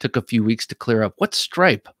weapon. Took a few weeks to clear up. What's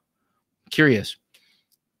Stripe? Curious.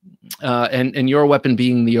 And your weapon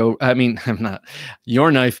being your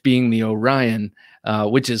knife being the Orion,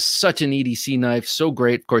 which is such an EDC knife, so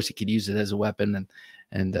great. Of course, you could use it as a weapon,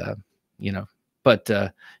 and you know. But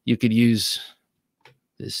you could use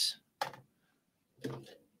this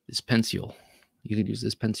pencil. You could use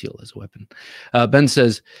this pencil as a weapon. Ben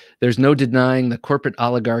says, there's no denying the corporate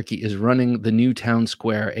oligarchy is running the new town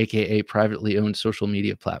square, aka privately owned social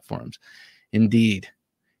media platforms. Indeed.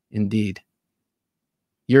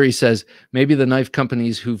 Yuri says, maybe the knife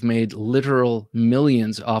companies who've made literal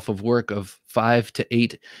millions off of work of 5 to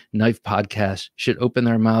 8 knife podcasts should open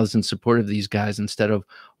their mouths in support of these guys instead of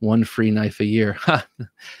one free knife a year.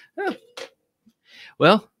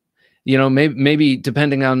 Well, you know, maybe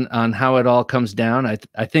depending on how it all comes down,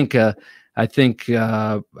 I think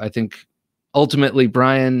ultimately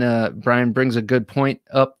Brian brings a good point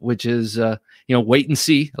up, which is you know, wait and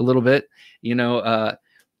see a little bit. You know,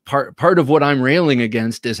 part of what I'm railing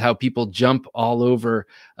against is how people jump all over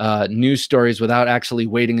news stories without actually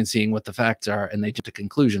waiting and seeing what the facts are, and they jump to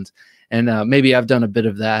conclusions. And maybe I've done a bit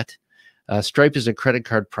of that. Stripe is a credit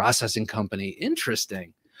card processing company.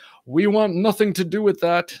 Interesting. We want nothing to do with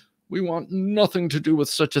that. We want nothing to do with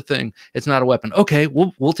such a thing. It's not a weapon. Okay,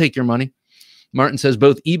 we'll take your money. Martin says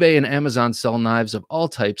both eBay and Amazon sell knives of all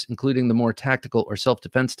types, including the more tactical or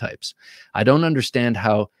self-defense types. I don't understand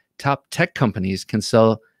how top tech companies can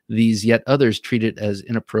sell these, yet others treat it as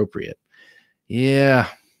inappropriate. Yeah.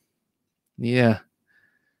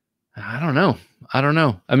 I don't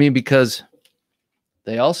know. I mean, because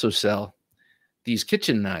they also sell these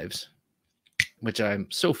kitchen knives, which I'm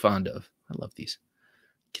so fond of. I love these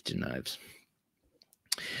kitchen knives.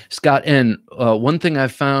 Scott N. One thing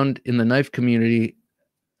I've found in the knife community,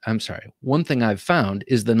 one thing I've found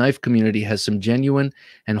is the knife community has some genuine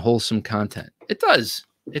and wholesome content. It does.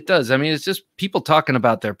 I mean, it's just people talking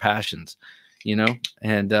about their passions, you know,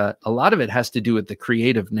 and a lot of it has to do with the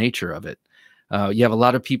creative nature of it. You have a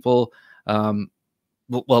lot of people,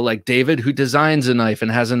 well, like David, who designs a knife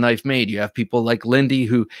and has a knife made. You have people like Lindy,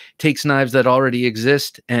 who takes knives that already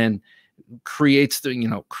exist and creates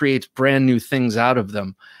brand new things out of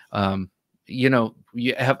them. You know,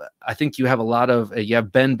 I think you have a lot of, you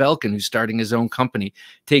have Ben Belkin, who's starting his own company,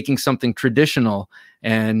 taking something traditional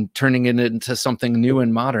and turning it into something new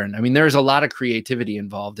and modern. I mean, there's a lot of creativity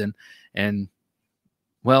involved and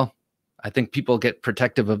well, I think people get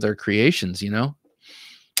protective of their creations, you know,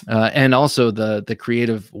 and also the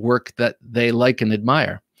creative work that they like and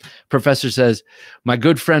admire. Professor says, my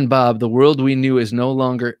good friend Bob, the world we knew is no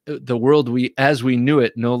longer, the world as we knew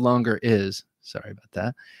it no longer is. Sorry about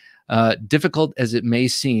that. Difficult as it may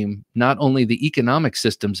seem, not only the economic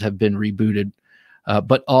systems have been rebooted,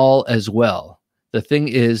 but all as well. The thing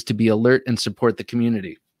is to be alert and support the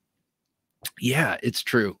community. Yeah, it's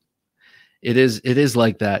true. It is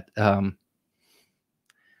like that.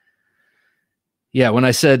 Yeah, when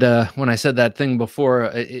I said that thing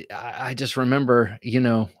before, I just remember, you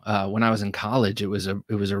know, when I was in college, it was a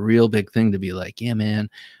real big thing to be like, yeah, man,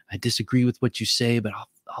 I disagree with what you say, but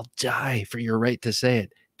I'll die for your right to say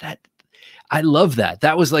it. That I love that.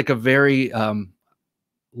 That was like a very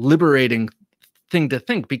liberating thing to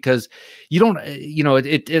think, because you don't, you know,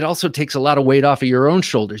 it also takes a lot of weight off of your own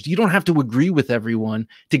shoulders. You don't have to agree with everyone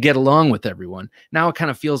to get along with everyone. Now it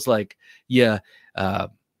kind of feels like, yeah,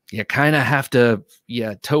 you kind of have to,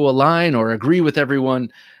 toe a line or agree with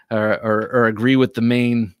everyone, or agree with the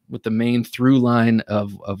main through line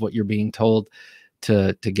of what you're being told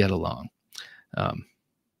to get along.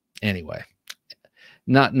 Anyway,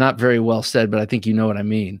 not very well said, but I think you know what I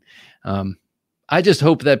mean. I just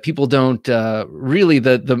hope that people don't really,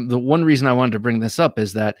 the one reason I wanted to bring this up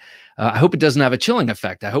is that I hope it doesn't have a chilling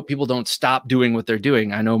effect. I hope people don't stop doing what they're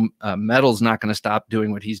doing. I know Metal's not going to stop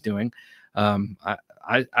doing what he's doing.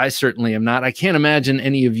 I certainly am not. I can't imagine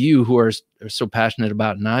any of you who are so passionate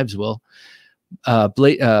about knives will.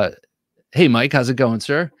 Hey, Mike, how's it going,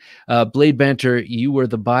 sir? Blade Banter, you were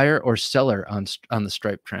the buyer or seller on the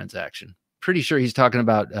Stripe transaction? Pretty sure he's talking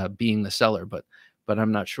about being the seller, but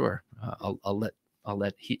I'm not sure. I'll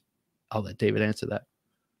let David answer that.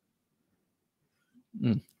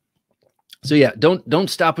 So yeah, don't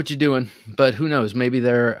stop what you're doing, but who knows? Maybe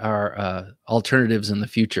there are alternatives in the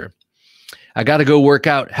future. I got to go work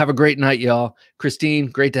out. Have a great night, y'all. Christine,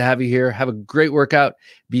 great to have you here. Have a great workout.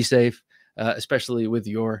 Be safe, especially with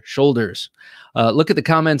your shoulders. Look at the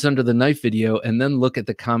comments under the knife video and then look at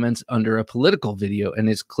the comments under a political video, and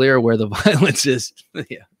it's clear where the violence is.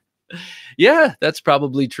 Yeah, that's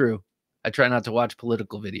probably true. I try not to watch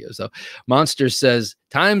political videos, though. Monster says,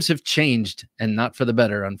 times have changed and not for the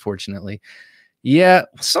better, unfortunately. Yeah,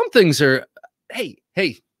 some things are, hey,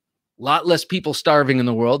 a lot less people starving in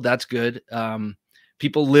the world. That's good.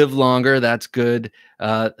 People live longer. That's good.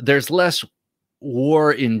 There's less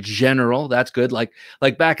war in general. That's good. Like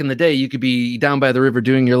back in the day, you could be down by the river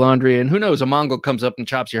doing your laundry, and who knows, a Mongol comes up and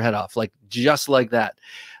chops your head off, like just like that.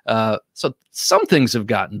 So some things have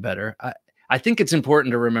gotten better. I think it's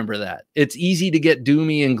important to remember that. It's easy to get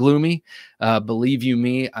doomy and gloomy. Believe you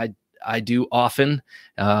me, I do often,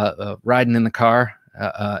 riding in the car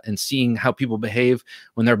and seeing how people behave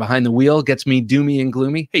when they're behind the wheel gets me doomy and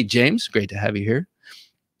gloomy. Hey, James, great to have you here.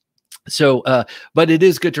 So, but it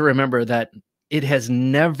is good to remember that it has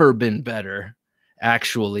never been better,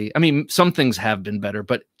 actually. I mean, some things have been better,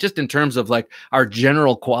 but just in terms of like our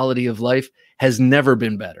general quality of life has never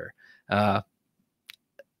been better.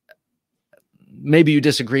 Maybe you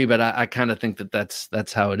disagree, but I kind of think that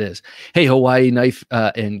that's how it is. Hey, Hawaii Knife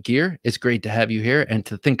and Gear, it's great to have you here and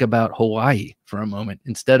to think about Hawaii for a moment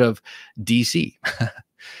instead of DC,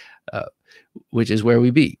 which is where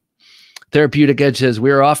we be. Therapeutic Edge says,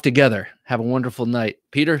 we're off together. Have a wonderful night.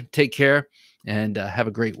 Peter, take care and have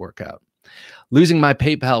a great workout. Losing my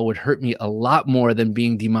PayPal would hurt me a lot more than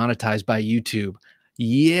being demonetized by YouTube.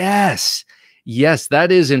 Yes. Yes,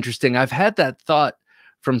 that is interesting. I've had that thought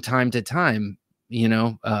from time to time, you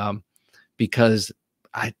know, because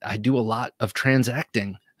I do a lot of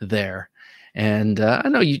transacting there. And I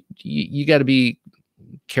know you got to be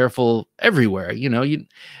careful everywhere. You know,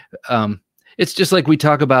 it's just like we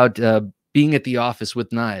talk about being at the office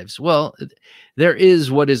with knives. Well, there is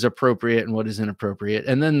what is appropriate and what is inappropriate.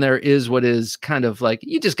 And then there is what is kind of like,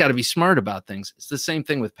 you just got to be smart about things. It's the same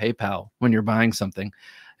thing with PayPal when you're buying something.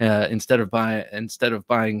 Instead of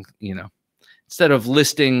buying, you know, instead of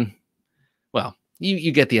listing, well,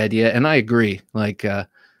 you get the idea. And I agree, like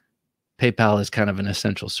PayPal is kind of an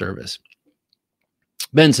essential service.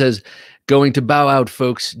 Ben says, going to bow out,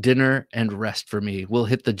 folks, dinner and rest for me. We'll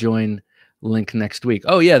hit the join link next week.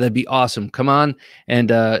 Oh yeah, that'd be awesome. Come on and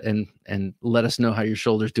let us know how your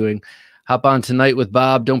shoulder's doing. Hop on tonight with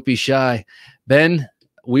Bob. Don't be shy. Ben,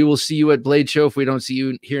 we will see you at Blade Show if we don't see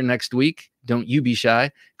you here next week. Don't you be shy.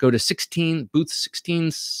 Go to 16, booth 16.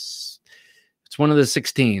 It's one of the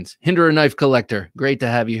 16s. Hinder a Knife Collector. Great to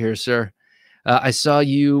have you here, sir. I saw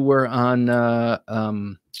you were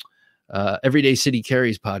on Everyday City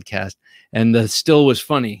Carries podcast, and the still was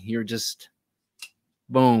funny. You're just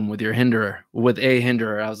boom with your hinderer, with a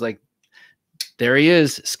hinderer. I was like, there he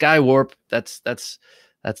is, Skywarp. That's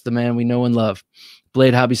the man we know and love.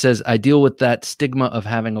 Blade Hobby says, I deal with that stigma of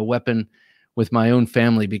having a weapon with my own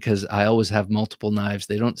family because I always have multiple knives.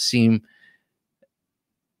 They don't see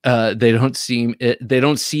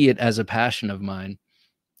it as a passion of mine.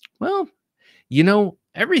 Well, you know,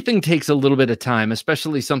 everything takes a little bit of time,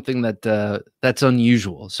 especially something that's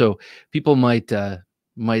unusual. So people might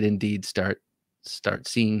indeed start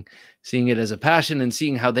seeing it as a passion and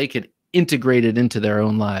seeing how they could integrate it into their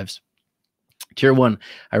own lives. Tier 1,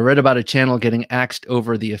 I read about a channel getting axed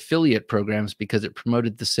over the affiliate programs because it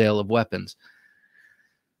promoted the sale of weapons.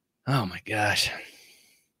 Oh my gosh.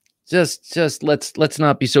 Just let's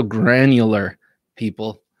not be so granular,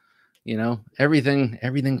 people. You know, everything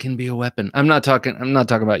can be a weapon. I'm not talking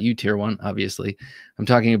about you, Tier 1, obviously. I'm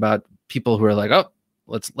talking about people who are like, oh,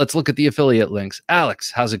 let's look at the affiliate links. Alex,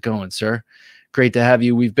 how's it going, sir? Great to have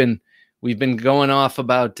you. We've been going off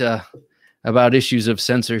about issues of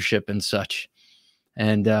censorship and such.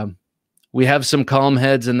 And we have some calm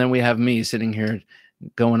heads, and then we have me sitting here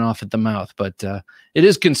going off at the mouth. But it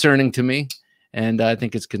is concerning to me, and I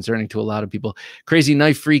think it's concerning to a lot of people. Crazy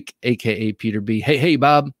Knife Freak, a.k.a. Peter B. Hey,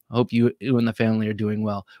 Bob. I hope you and the family are doing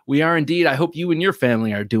well. We are indeed. I hope you and your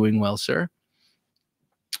family are doing well, sir.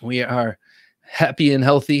 We are happy and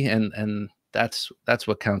healthy, and that's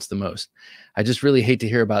what counts the most. I just really hate to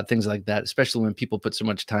hear about things like that, especially when people put so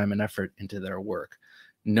much time and effort into their work.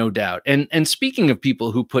 No doubt. And speaking of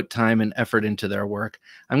people who put time and effort into their work,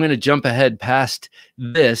 I'm going to jump ahead past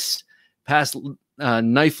Knife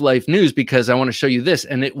Life News, because I want to show you this,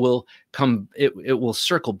 and it will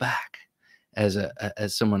circle back, as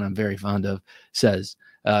someone I'm very fond of says,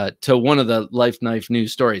 to one of the Life Knife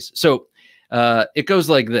News stories. So it goes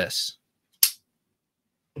like this.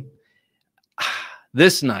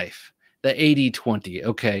 This knife, the AD20.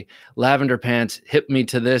 Okay. Lavender Pants hit me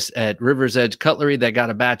to this at River's Edge Cutlery. They got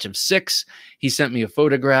a batch of 6. He sent me a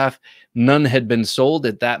photograph. None had been sold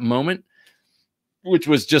at that moment, which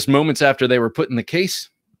was just moments after they were put in the case.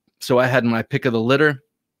 So I had my pick of the litter.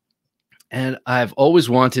 And I've always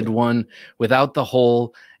wanted one without the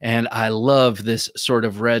hole. And I love this sort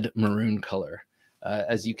of red maroon color.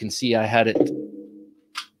 As you can see, I had it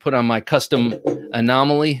put on my custom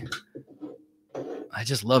Anomaly. I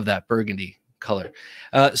just love that burgundy color.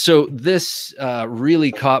 So this really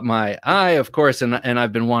caught my eye, of course, and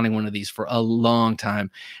I've been wanting one of these for a long time.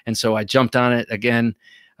 And so I jumped on it again.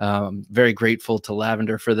 Very grateful to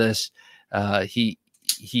Lavender for this. He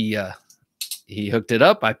hooked it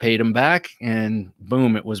up. I paid him back, and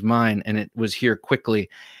boom, it was mine, and it was here quickly.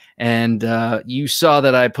 And you saw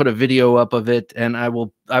that I put a video up of it, and I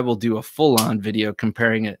will do a full-on video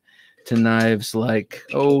comparing it to knives like,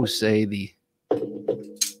 say the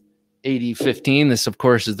AD20. This, of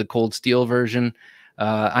course, is the cold steel version.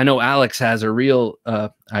 I know Alex has a real,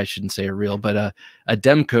 I shouldn't say a real, but a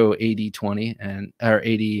Demko AD20 or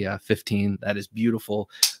AD15 that is beautiful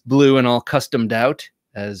blue and all customed out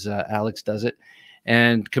as Alex does it,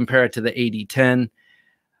 and compare it to the AD10.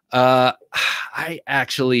 I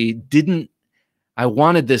actually didn't. I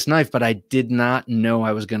wanted this knife, but I did not know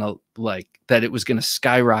I was gonna that it was gonna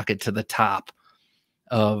skyrocket to the top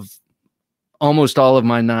of almost all of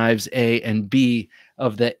my knives, A and B,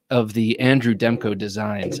 of the Andrew Demko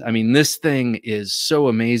designs. I mean, this thing is so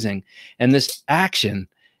amazing, and this action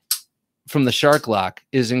from the Shark Lock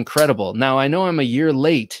is incredible. Now I know I'm a year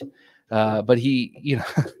late, but he,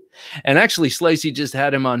 and actually Slicey just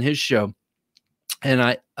had him on his show, and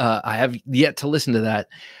I have yet to listen to that,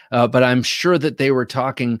 but I'm sure that they were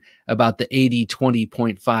talking about the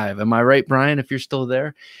AD20.5. Am I right, Brian? If you're still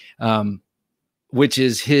there, which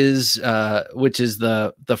is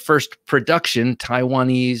the first production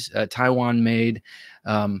Taiwanese, Taiwan-made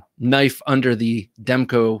knife under the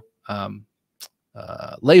Demko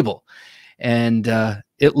label, and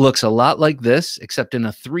it looks a lot like this, except in a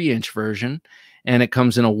 3-inch version, and it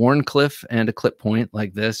comes in a Wharncliffe and a clip point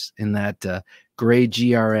like this in that gray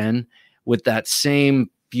GRN with that same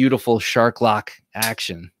beautiful Shark Lock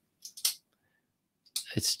action.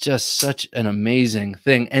 It's just such an amazing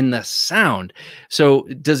thing. And the sound. So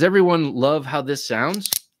does everyone love how this sounds?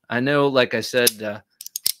 I know, like I said,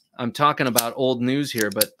 I'm talking about old news here,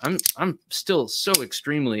 but I'm still so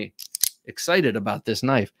extremely excited about this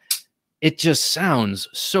knife. It just sounds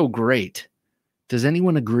so great. Does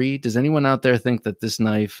anyone agree? Does anyone out there think that this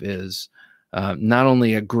knife is not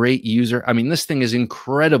only a great user? I mean, this thing is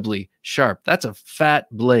incredibly sharp. That's a fat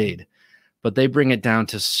blade, but they bring it down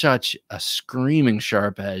to such a screaming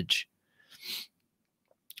sharp edge.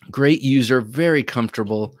 Great user, very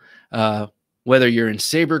comfortable. Whether you're in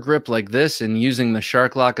saber grip like this and using the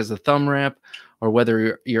Shark Lock as a thumb ramp, or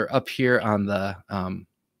whether you're up here on the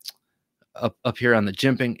up here on the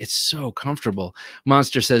jimping, it's so comfortable.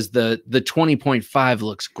 Monster says the 20.5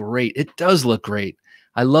 looks great. It does look great.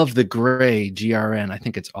 I love the gray GRN. I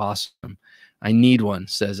think it's awesome. I need one,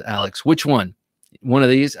 says Alex. Which one? One of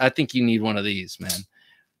these? I think you need one of these, man.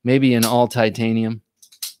 Maybe an all titanium.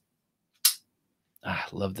 I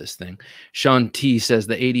love this thing. Sean T says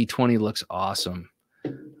the AD20 looks awesome.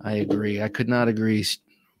 I agree. I could not agree.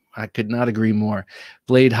 I could not agree more.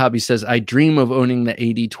 Blade Hobby says, I dream of owning the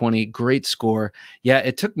AD20. Great score. Yeah,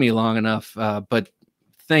 it took me long enough, but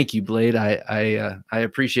thank you, Blade. I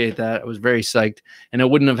appreciate that. I was very psyched, and it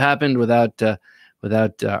wouldn't have happened without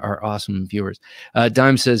our awesome viewers.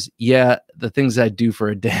 Dime says, yeah, the things I do for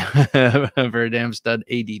a damn for a damn stud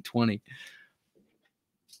AD20.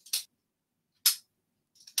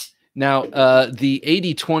 Now, the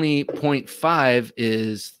AD20.5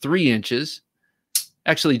 is 3 inches.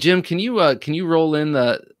 Actually, Jim, can you roll in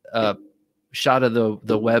the shot of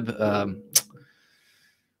the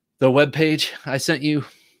web page I sent you?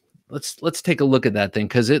 Let's take a look at that thing,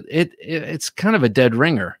 because it's kind of a dead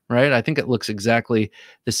ringer, right? I think it looks exactly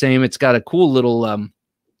the same. It's got a cool little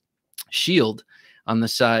shield on the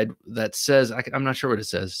side that says, I'm not sure what it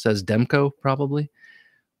says. It says Demko probably,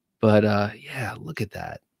 but yeah, look at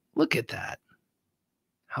that. Look at that.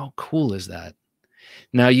 How cool is that?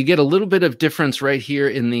 Now you get a little bit of difference right here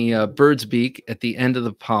in the bird's beak at the end of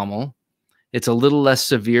the pommel. It's a little less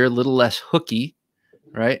severe, a little less hooky,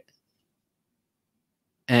 right?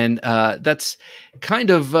 And that's kind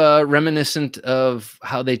of reminiscent of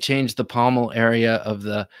how they changed the pommel area of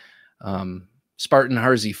the Spartan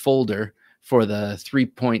Harzy folder for the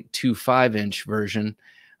 3.25-inch version,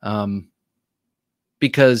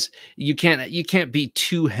 because you can't be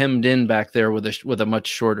too hemmed in back there with a much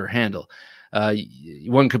shorter handle.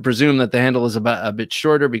 One could presume that the handle is about a bit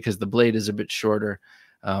shorter because the blade is a bit shorter.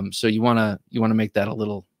 So you want to make that a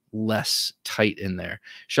little less tight in there.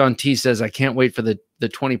 Sean T says, I can't wait for the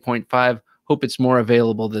 20.5. Hope it's more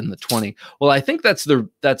available than the 20. Well, I think that's the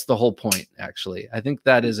whole point, actually. I think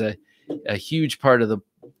that is a huge part of the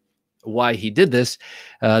why he did this.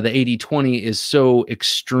 The AD20 is so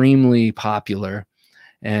extremely popular,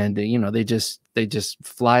 and they just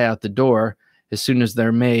fly out the door as soon as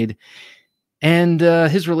they're made. And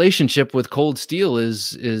his relationship with cold steel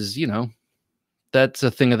is that's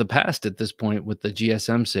a thing of the past at this point with the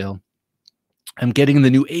GSM sale. I'm getting the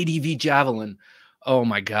new ADV Javelin. Oh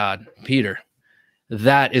my God, Peter,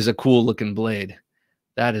 that is a cool looking blade.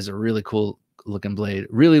 That is a really cool looking blade.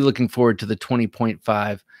 Really looking forward to the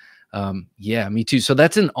 20.5. Yeah, me too. So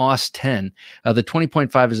that's an AUS 10. The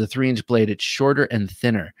 20.5 is a 3-inch blade. It's shorter and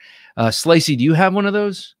thinner. Slicey, do you have one of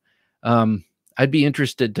those? I'd be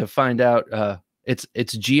interested to find out. It's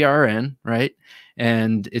GRN, right?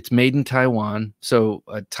 And it's made in Taiwan. So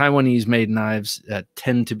Taiwanese made knives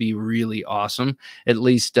tend to be really awesome. At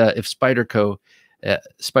least if Spyderco's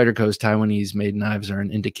Taiwanese made knives are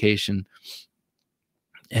an indication.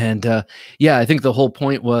 And yeah, I think the whole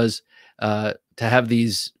point was to have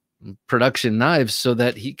these production knives so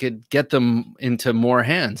that he could get them into more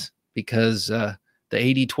hands, because the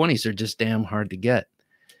AD20s are just damn hard to get.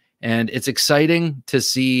 And it's exciting to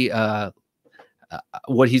see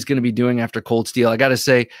what he's going to be doing after Cold Steel. I got to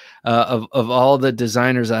say, of all the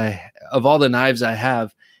designers of all the knives I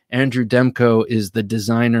have, Andrew Demko is the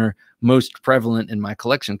designer most prevalent in my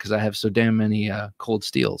collection, because I have so damn many Cold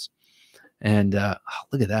Steels. And oh,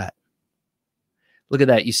 look at that. Look at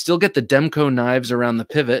that. You still get the Demko knives around the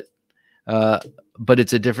pivot, but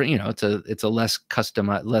it's a different, it's a less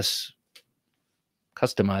customized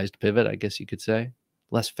pivot, I guess you could say,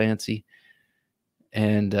 less fancy.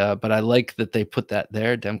 And but I like that they put that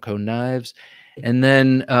there, Demko knives. And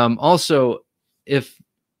then also, if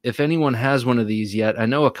anyone has one of these yet, I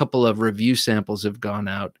know a couple of review samples have gone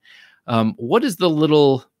out. What is the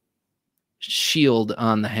little shield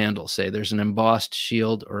on the handle say? There's an embossed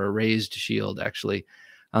shield, or a raised shield actually,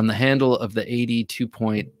 on the handle of the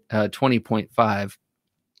AD20.5.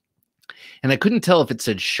 And I couldn't tell if it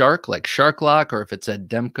said Shark, like Shark Lock, or if it said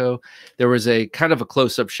Demko. There was a kind of a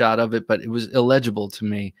close-up shot of it, but it was illegible to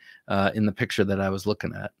me in the picture that I was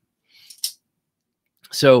looking at.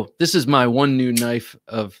 So this is my one new knife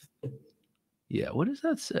of, yeah, what does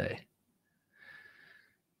that say?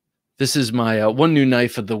 This is my one new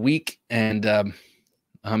knife of the week, and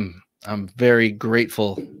I'm very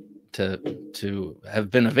grateful to have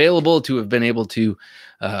been available, to have been able to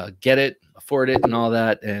get it, afford it, and all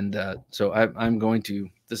that. And so I'm going to.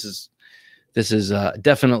 This is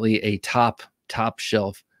definitely a top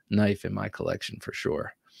shelf knife in my collection for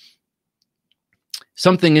sure.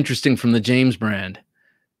 Something interesting from the James brand.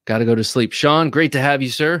 Got to go to sleep. Sean, great to have you,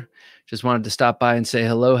 sir. Just wanted to stop by and say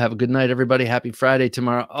hello. Have a good night, everybody. Happy Friday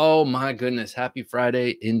tomorrow. Oh, my goodness. Happy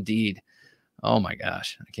Friday indeed. Oh, my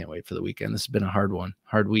gosh. I can't wait for the weekend. This has been a hard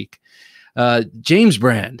week. James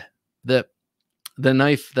brand, the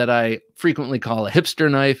knife that I frequently call a hipster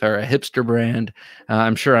knife, or a hipster brand.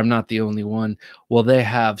 I'm sure I'm not the only one. Well, they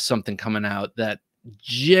have something coming out that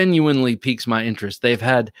genuinely piques my interest. They've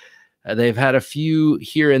had a few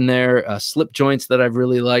here and there slip joints that I've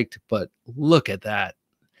really liked, but look at that.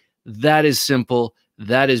 That is simple.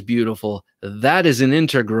 That is beautiful. That is an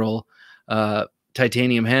integral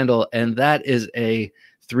titanium handle, and that is a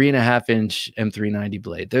 3.5-inch M390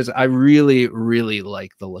 blade. I really, really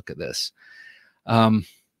like the look of this.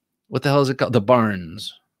 What the hell is it called? The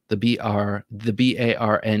Barnes, the B-A-R-N-E-S,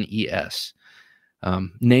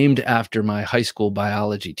 named after my high school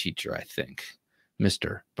biology teacher, I think,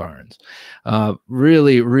 Mr. Barnes.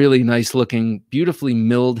 Really, really nice looking, beautifully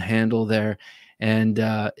milled handle there. And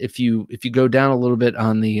if you go down a little bit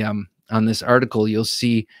on the on this article, you'll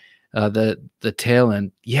see the tail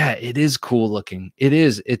end. Yeah, it is cool looking. It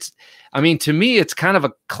is. I mean, to me, it's kind of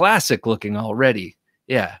a classic looking already.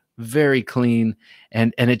 Yeah, very clean,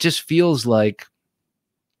 and it just feels like,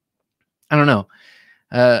 I don't know.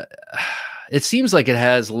 It seems like it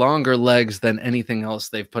has longer legs than anything else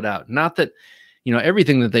they've put out. Not that,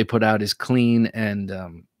 everything that they put out is clean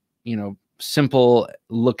and simple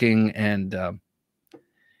looking, and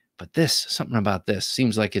but something about this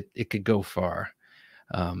seems like it could go far.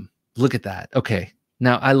 Look at that. Okay,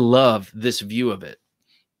 now I love this view of it.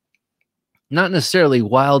 Not necessarily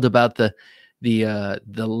wild about the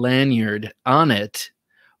lanyard on it,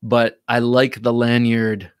 but I like the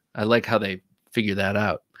lanyard. I like how they figure that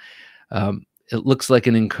out. It looks like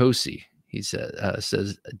an Nkosi. He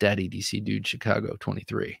says Daddy DC Dude Chicago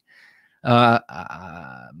 23.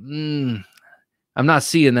 I'm not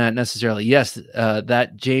seeing that necessarily. Yes,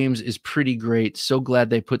 that James is pretty great. So glad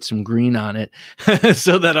they put some green on it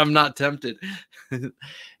so that I'm not tempted.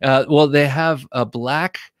 Well, they have a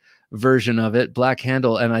black version of it, black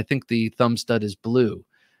handle, and I think the thumb stud is blue.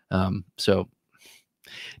 So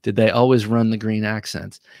did they always run the green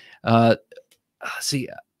accents? See,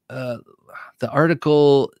 the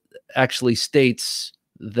article actually states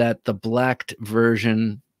that the blacked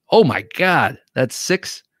version, oh my God, that's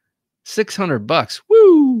 $600.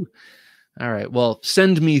 Woo! All right. Well,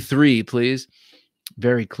 send me 3, please.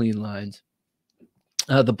 Very clean lines.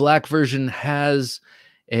 The black version has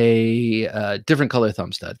a different color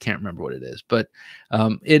thumb stud. Can't remember what it is, but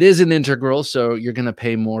it is an integral, so you're going to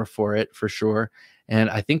pay more for it for sure. And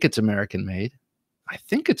I think it's American made.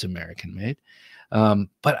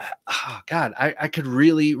 But oh God, I could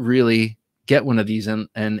really, really get one of these and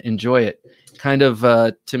enjoy it. Kind of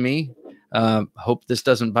to me. Hope this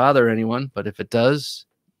doesn't bother anyone, but if it does,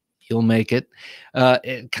 you'll make it.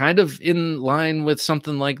 Kind of in line with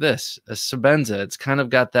something like this, a Sebenza. It's kind of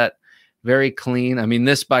got that very clean. I mean,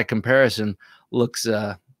 this by comparison looks,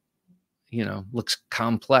 looks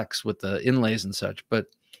complex with the inlays and such, but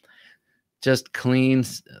just clean,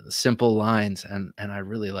 simple lines, and I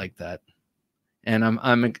really like that. And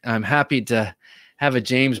I'm happy to have a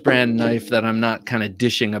James brand knife that I'm not kind of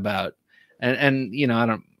dishing about. And you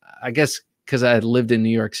know, I guess because I lived in New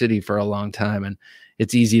York City for a long time, and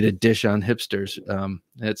it's easy to dish on hipsters.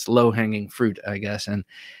 It's low hanging fruit, I guess. And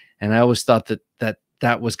I always thought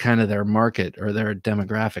that was kind of their market or their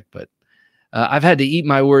demographic. But I've had to eat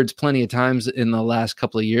my words plenty of times in the last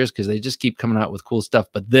couple of years because they just keep coming out with cool stuff.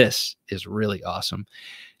 But this is really awesome.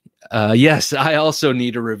 Yes, I also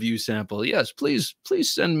need a review sample. Yes, please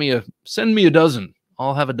send me a dozen.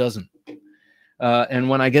 I'll have a dozen. And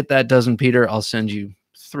when I get that dozen, Peter, I'll send you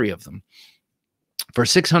 3 of them. For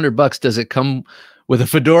 $600, does it come with a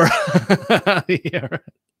fedora? Yeah, right.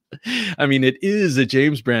 I mean, it is a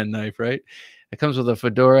James brand knife, right? It comes with a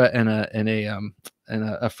fedora and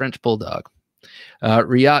a French bulldog.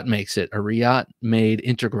 Riot makes it. A Riot made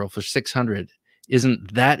integral for $600.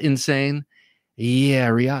 Isn't that insane? Yeah,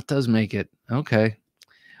 Riot does make it. Okay.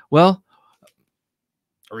 Well,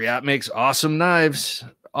 Riot makes awesome knives.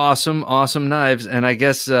 Awesome knives. And I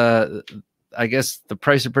guess the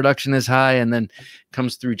price of production is high and then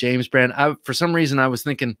comes through James brand. For some reason, I was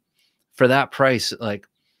thinking for that price, like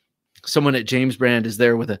someone at James brand is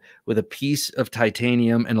there with a piece of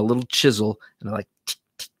titanium and a little chisel, and they're like, tick,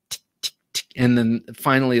 tick, tick, tick, tick. And then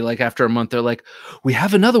finally, like after a month, they're like, we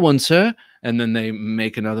have another one, sir. And then they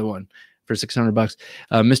make another one for $600.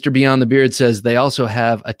 Mr. Beyond the Beard says they also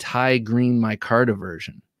have a Thai green micarta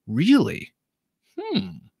version. Really?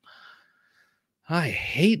 I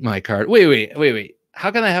hate micarta. Wait. How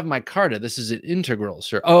can I have micarta? This is an integral,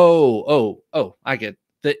 sir. Oh, I get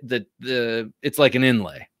the it's like an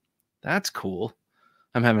inlay. That's cool.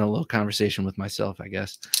 I'm having a little conversation with myself, I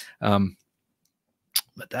guess.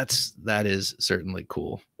 But that is certainly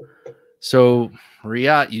cool. So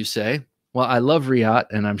Riot, you say? Well, I love Riot,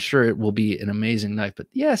 and I'm sure it will be an amazing knife. But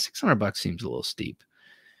yeah, $600 seems a little steep.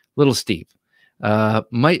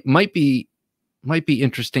 Might be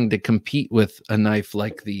interesting to compete with a knife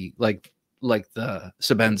like the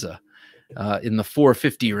Sebenza in the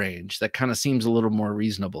 450 range. That kind of seems a little more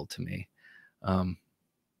reasonable to me.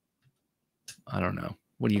 I don't know.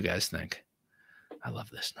 What do you guys think? I love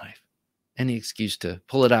this knife. Any excuse to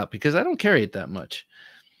pull it out because I don't carry it that much.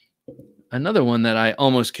 Another one that I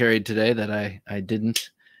almost carried today that I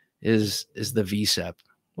didn't is the VSEP.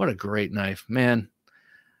 What a great knife, man.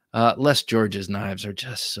 Les George's knives are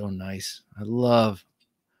just so nice. I love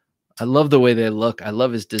the way they look. I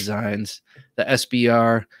love his designs. The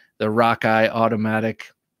SBR, the Rockeye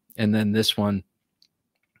automatic, and then this one.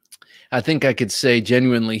 I think I could say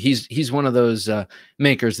genuinely he's one of those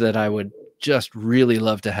makers that I would just really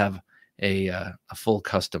love to have a full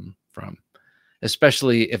custom from,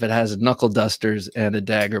 especially if it has knuckle dusters and a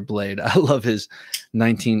dagger blade. I love his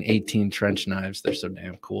 1918 trench knives. They're so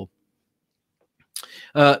damn cool.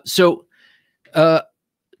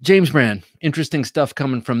 James brand, interesting stuff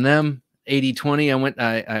coming from them.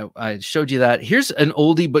 AD20. I showed you that. Here's an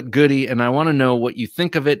oldie but goodie, and I want to know what you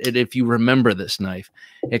think of it and if you remember this knife.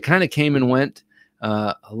 It kind of came and went.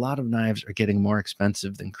 A lot of knives are getting more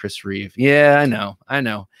expensive than Chris Reeve. Yeah, I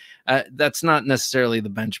know. That's not necessarily the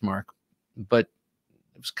benchmark, but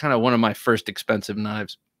it was kind of one of my first expensive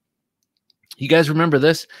knives. You guys remember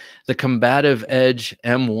this? The Combative Edge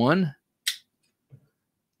M1?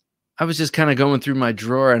 I was just kind of going through my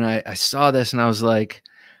drawer and I saw this and I was like,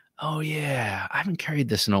 oh yeah, I haven't carried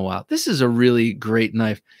this in a while. This is a really great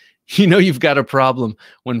knife. You know you've got a problem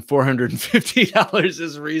when $450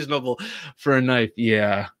 is reasonable for a knife.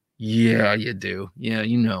 Yeah, you do. Yeah,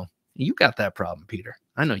 you know. You got that problem, Peter.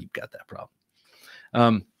 I know you've got that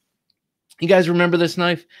problem. You guys remember this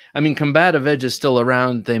knife? I mean, Combative Edge is still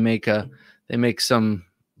around. They make some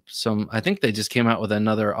I think they just came out with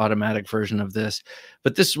another automatic version of this.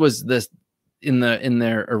 But this was this in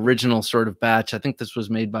their original sort of batch. I think this was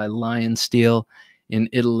made by Lion Steel in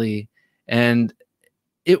Italy, and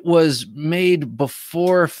it was made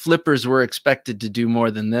before flippers were expected to do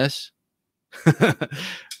more than this. Look at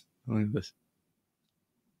this.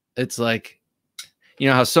 It's like, you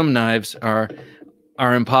know how some knives are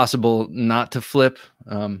impossible not to flip.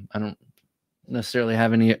 I don't necessarily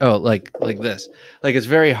have any. Oh, like this. Like it's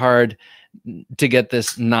very hard to get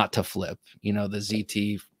this not to flip. You know, the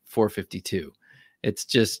ZT 452. It's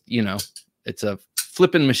just, you know, it's a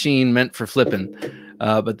flipping machine meant for flipping.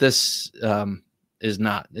 But this is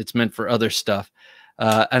not. It's meant for other stuff.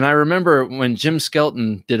 And I remember when Jim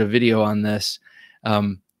Skelton did a video on this,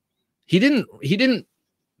 he didn't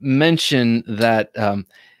mention that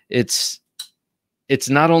it's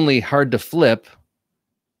not only hard to flip,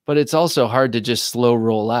 but it's also hard to just slow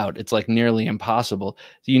roll out. It's like nearly impossible.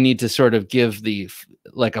 You need to sort of give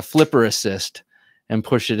like a flipper assist and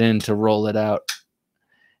push it in to roll it out.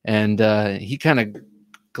 And he kind of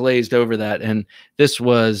glazed over that. And this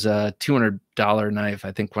was a $200 knife,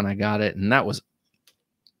 I think, when I got it. And that was,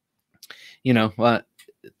 you know,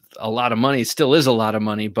 a lot of money. Still is a lot of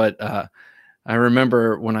money. But I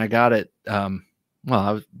remember when I got it, well,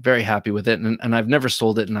 I was very happy with it. And I've never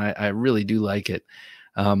sold it. And I really do like it.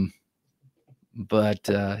 But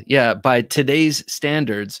yeah, by today's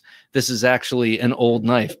standards, this is actually an old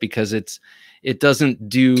knife because it doesn't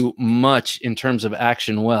do much in terms of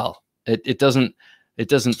action well. It doesn't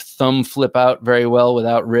thumb flip out very well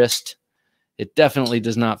without wrist. It definitely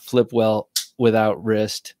does not flip well without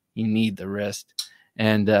wrist. You need the wrist.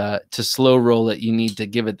 And to slow roll it, you need to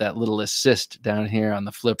give it that little assist down here on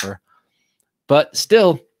the flipper. But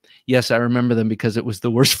still, yes, I remember them because it was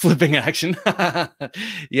the worst flipping action.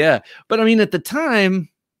 Yeah. But I mean, at the time,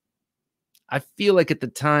 I feel like at the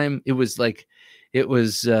time it was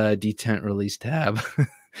detent release tab.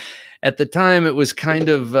 At the time, it was kind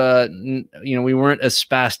of, you know, we weren't as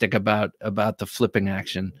spastic about the flipping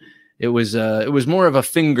action. It was more of a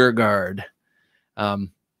finger guard.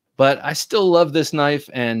 But I still love this knife.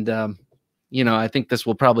 And, you know, I think this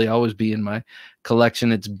will probably always be in my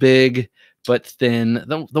collection. It's big, but thin.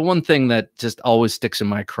 The one thing that just always sticks in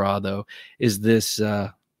my craw, though, is this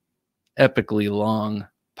epically long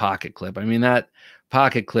pocket clip. I mean, that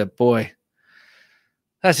pocket clip, boy,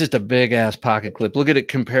 that's just a big ass pocket clip. Look at it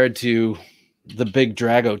compared to the big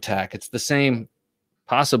Drago tack. It's the same,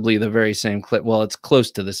 possibly the very same clip. Well, it's close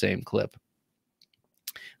to the same clip.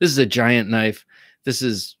 This is a giant knife. This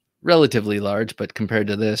is relatively large, but compared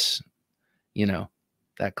to this, you know,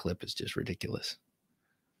 that clip is just ridiculous.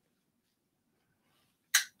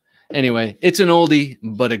 Anyway, it's an oldie,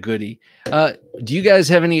 but a goodie. Do you guys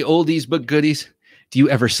have any oldies but goodies? Do you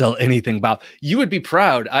ever sell anything, Bob? You would be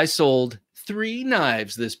proud. I sold 3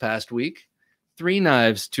 knives this past week. 3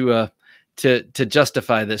 knives to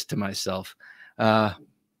justify this to myself. I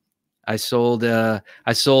sold a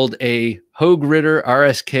Hogue Ritter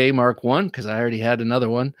RSK Mark I because I already had another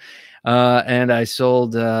one, and I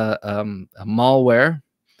sold a malware,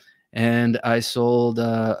 and I sold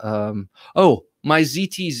my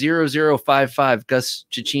ZT0055 Gus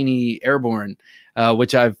Cicchini Airborne,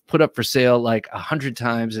 which I've put up for sale like 100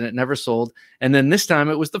 times and it never sold. And then this time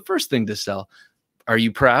it was the first thing to sell. Are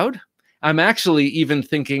you proud? I'm actually even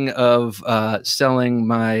thinking of selling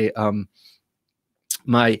my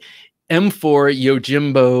my M4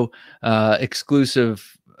 Yojimbo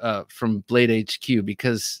exclusive from Blade HQ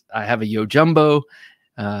because I have a Yojimbo,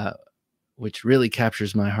 which really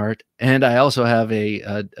captures my heart, and I also have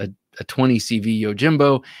a 20 CV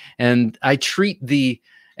Yojimbo, and I treat the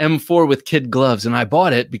M4 with kid gloves, and I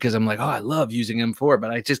bought it because I'm like, oh, I love using M4, but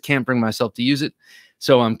I just can't bring myself to use it.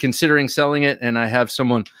 So I'm considering selling it, and I have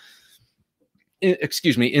someone,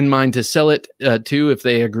 excuse me, in mind to sell it to if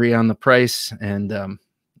they agree on the price. And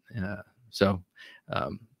so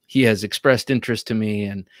he has expressed interest to me,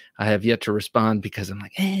 and I have yet to respond because I'm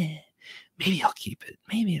like, maybe I'll keep it,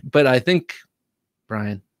 maybe. But I think,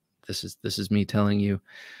 Brian, this is me telling you,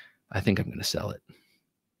 I think I'm going to sell it.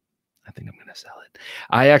 I think I'm going to sell it.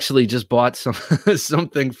 I actually just bought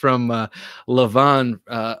something from Levon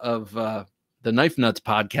of the Knife Nuts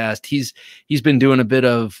podcast. He's been doing a bit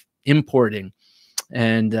of importing,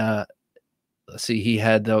 and let's see, he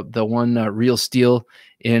had the one Real Steel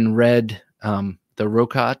in red, the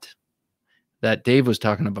Rocat that Dave was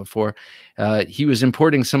talking about before. He was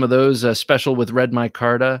importing some of those special with red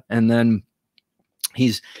micarta, and then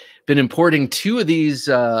he's been importing 2 of these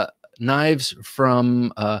knives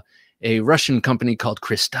from a Russian company called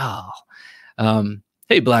Cristal.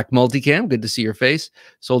 Hey, Black Multicam, good to see your face.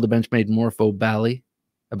 Sold a Benchmade Morpho Bally,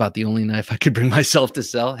 about the only knife I could bring myself to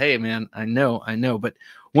sell. Hey, man, I know, but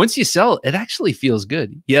once you sell, it actually feels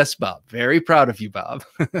good. Yes, Bob, very proud of you, Bob.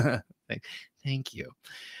 Thank you.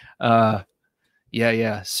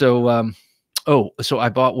 Yeah. So, so I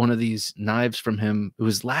bought one of these knives from him. It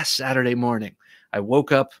was last Saturday morning. I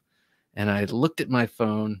woke up and I looked at my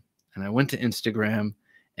phone and I went to Instagram,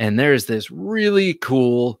 and there's this really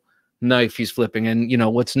cool knife he's flipping. And you know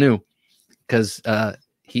what's new? Because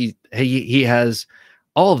he has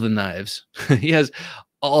all of the knives. He has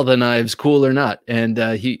all the knives, cool or not. And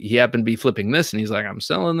he happened to be flipping this, and he's like, I'm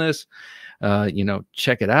selling this. You know,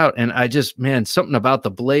 check it out. And I just, man, something about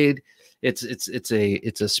the blade. It's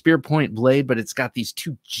a spear point blade, but it's got these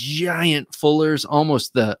 2 giant fullers,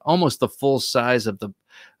 almost the full size of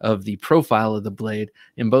the profile of the blade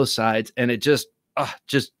in both sides, and it just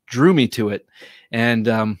drew me to it.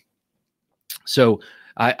 And so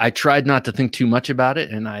I tried not to think too much about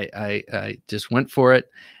it, and I just went for it,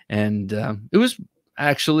 and it was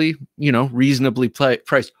actually, you know, reasonably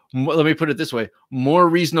priced. Let me put it this way: more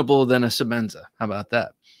reasonable than a Semenza. How about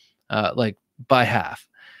that? Like by half.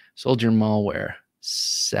 Soldier malware,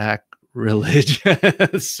 sacrilege.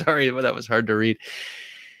 Sorry, but that was hard to read.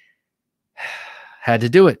 Had to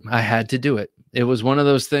do it. I had to do it. It was one of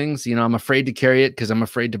those things, you know, I'm afraid to carry it because I'm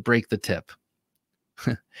afraid to break the tip.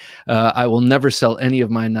 I will never sell any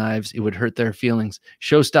of my knives. It would hurt their feelings.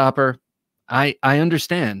 Showstopper, I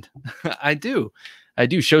understand. I do.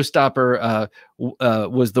 Showstopper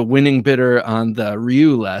was the winning bidder on the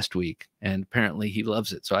Ryu last week, and apparently he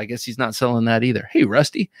loves it. So I guess he's not selling that either. Hey,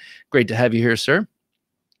 Rusty, great to have you here, sir.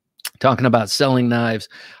 Talking about selling knives,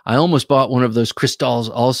 I almost bought one of those crystals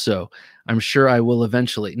also. I'm sure I will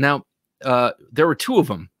eventually. Now, there were two of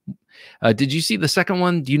them. Did you see the second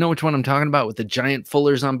one? Do you know which one I'm talking about with the giant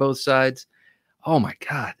fullers on both sides? Oh my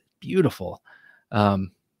God, beautiful.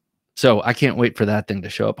 So I can't wait for that thing to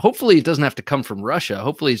show up. Hopefully it doesn't have to come from Russia.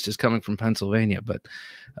 Hopefully it's just coming from Pennsylvania, but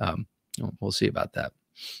we'll see about that.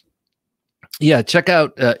 Yeah, check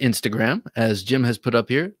out Instagram, as Jim has put up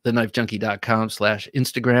here,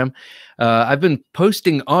 theknifejunkie.com/Instagram. I've been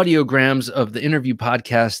posting audiograms of the interview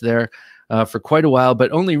podcast there for quite a while,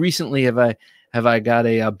 but only recently have I got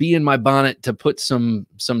a bee in my bonnet to put some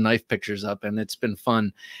knife pictures up, and it's been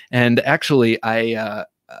fun. And actually, I've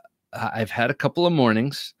had a couple of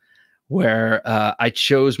mornings where I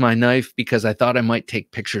chose my knife because I thought I might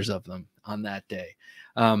take pictures of them on that day.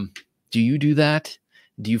 Do you do that?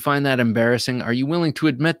 Do you find that embarrassing? Are you willing to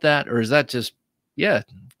admit that? Or is that just, yeah,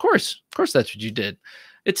 of course that's what you did.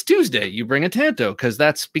 It's Tuesday. You bring a Tanto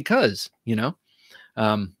because, you know.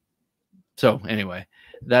 So anyway,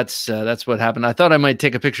 that's what happened. I thought I might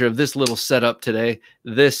take a picture of this little setup today,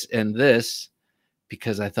 this and this,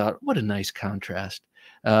 because I thought, what a nice contrast.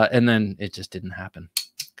 And then it just didn't happen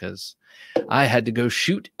because I had to go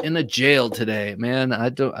shoot in a jail today, man.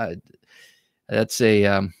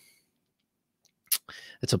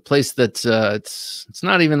 It's a place that's it's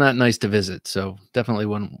not even that nice to visit, so definitely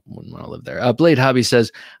wouldn't want to live there. Blade Hobby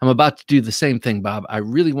says, I'm about to do the same thing, Bob. I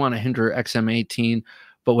really want a Hinderer XM18,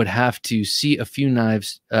 but would have to see a few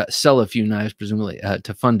knives, sell a few knives, presumably,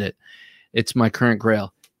 to fund it. It's my current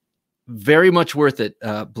grail. Very much worth it,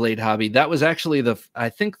 Blade Hobby. That was actually I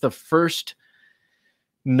think the first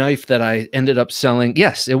knife that I ended up selling.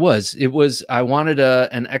 Yes, it was. I wanted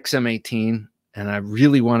an XM18. And I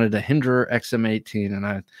really wanted a Hinderer XM18, and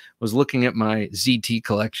I was looking at my ZT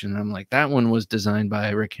collection. And I'm like, that one was designed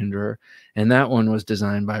by Rick Hinderer, and that one was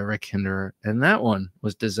designed by Rick Hinderer, and that one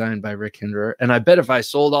was designed by Rick Hinderer. And I bet if I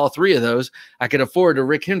sold all three of those, I could afford a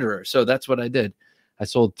Rick Hinderer. So that's what I did. I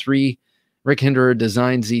sold 3 Rick Hinderer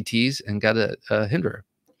designed ZTs and got a Hinderer.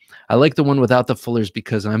 I like the one without the fullers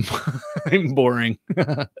because I'm I'm boring.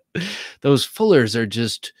 Those fullers are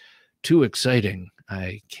just too exciting.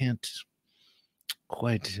 I can't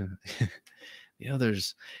quite the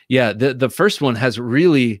others. Yeah, the first one has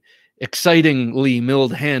really excitingly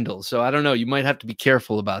milled handles, so I don't know, you might have to be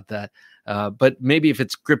careful about that, but maybe if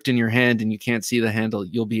it's gripped in your hand and you can't see the handle,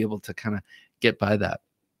 you'll be able to kind of get by that.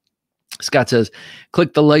 Scott says,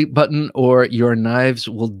 click the like button or your knives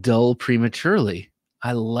will dull prematurely.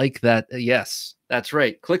 I like that. Yes, that's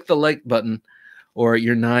right. Click the like button or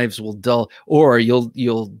your knives will dull, or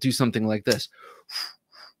you'll do something like this.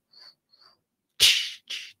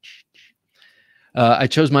 I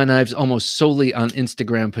chose my knives almost solely on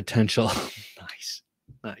Instagram potential. Nice.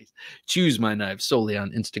 Choose my knives solely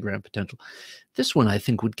on Instagram potential. This one I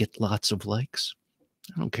think would get lots of likes.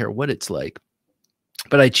 I don't care what it's like.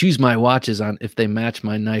 But I choose my watches on if they match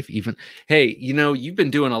my knife even. Hey, you know, you've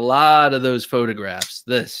been doing a lot of those photographs.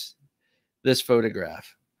 This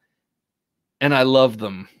photograph. And I love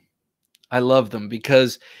them. I love them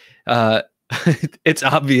because it's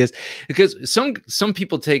obvious, because some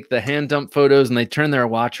people take the hand dump photos and they turn their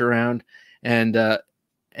watch around, and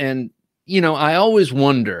you know, I always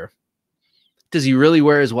wonder, does he really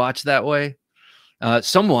wear his watch that way?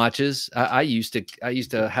 Some watches, I used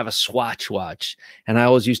to have a Swatch watch, and I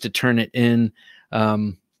always used to turn it in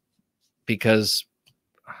because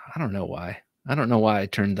I don't know why. I don't know why I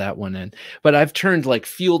turned that one in, but I've turned like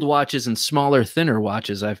field watches and smaller, thinner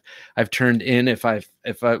watches. I've turned in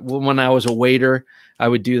when I was a waiter, I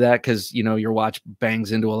would do that because, you know, your watch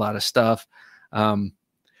bangs into a lot of stuff.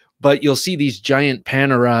 But you'll see these giant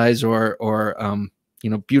Panerais or you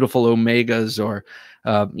know, beautiful Omegas or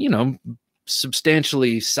you know,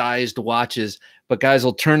 substantially sized watches, but guys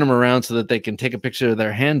will turn them around so that they can take a picture of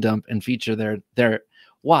their hand dump and feature their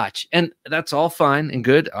watch. And that's all fine and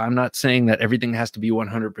good. I'm not saying that everything has to be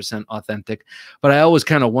 100% authentic, but I always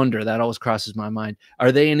kind of wonder, that always crosses my mind.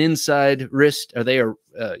 Are they an inside wrist? Are they a,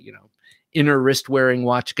 inner wrist wearing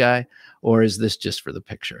watch guy? Or is this just for the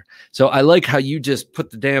picture? So I like how you just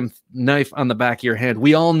put the damn knife on the back of your hand.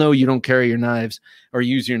 We all know you don't carry your knives or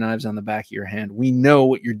use your knives on the back of your hand. We know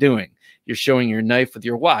what you're doing. You're showing your knife with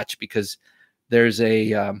your watch because there's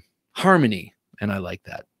a harmony, and I like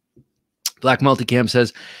that. Black Multicam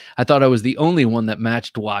says, I thought I was the only one that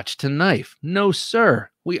matched watch to knife. No, sir.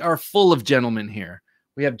 We are full of gentlemen here.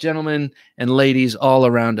 We have gentlemen and ladies all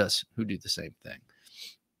around us who do the same thing.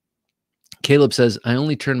 Caleb says, I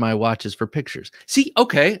only turn my watches for pictures. See,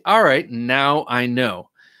 okay, all right, now I know.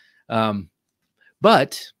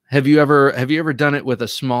 But have you ever done it with a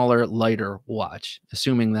smaller, lighter watch,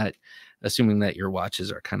 assuming that your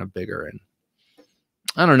watches are kind of bigger? And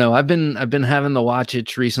I don't know. I've been having the watch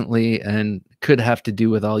itch recently, and could have to do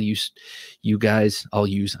with all of you guys, all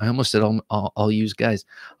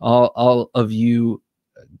of you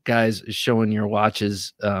guys showing your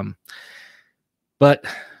watches. But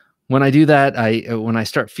when I do that, when I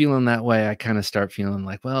start feeling that way, I kind of start feeling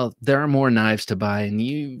like, well, there are more knives to buy, and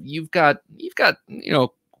you've got a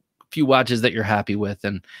few watches that you're happy with,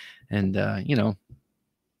 and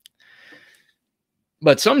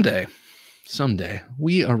but someday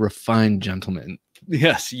we are refined gentlemen.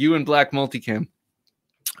 Yes, you and Black Multicam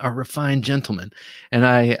are refined gentlemen, and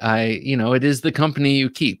it is the company you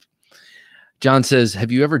keep. John says,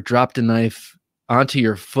 have you ever dropped a knife onto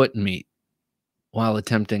your foot meat while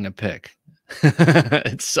attempting a pick?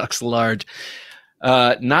 It sucks large.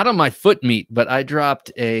 Not on my foot meat, but I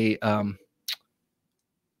dropped an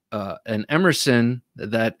Emerson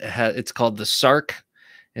that it's called the Sark.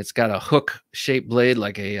 It's got a hook shaped blade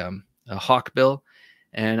like a hawk bill,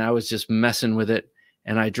 and I was just messing with it,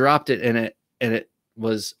 and I dropped it, and it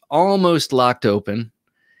was almost locked open,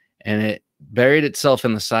 and it buried itself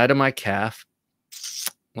in the side of my calf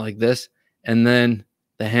like this, and then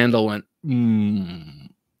the handle went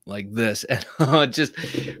like this, and it just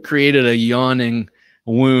created a yawning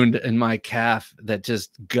wound in my calf that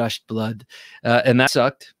just gushed blood, and that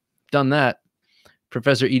sucked. Done that.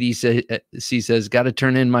 Professor EDC says, got to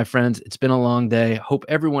turn in, my friends. It's been a long day. Hope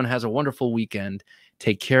everyone has a wonderful weekend.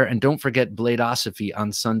 Take care, and don't forget Bladeosophy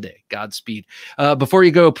on Sunday. Godspeed. Before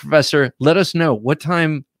you go, Professor, let us know, what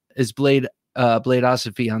time is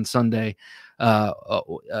Bladeosophy on Sunday?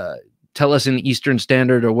 Tell us in Eastern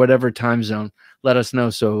Standard or whatever time zone. Let us know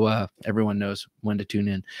so everyone knows when to tune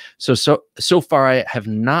in. So far, I have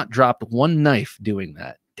not dropped one knife doing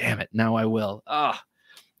that. Damn it, now I will.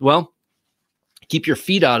 Well, keep your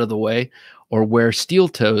feet out of the way, or wear steel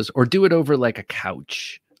toes, or do it over like a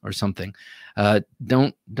couch or something.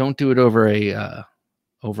 Don't do it over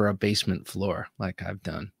a basement floor like I've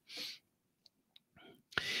done.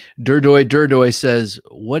 Durdoy says,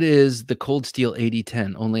 what is the Cold Steel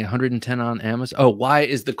AD10? Only 110 on Amazon. Oh, why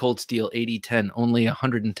is the Cold Steel AD10 only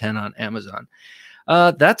 110 on Amazon?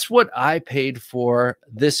 That's what I paid for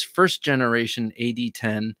this first generation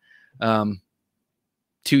AD10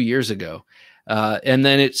 2 years ago. And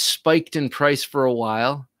then it spiked in price for a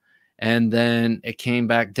while, and then it came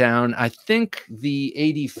back down. I think the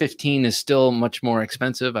AD15 is still much more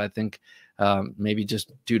expensive. I think maybe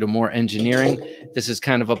just due to more engineering. This is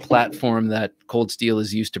kind of a platform that Cold Steel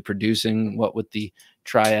is used to producing, what with the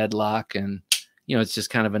triad lock, and it's just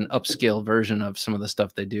kind of an upscale version of some of the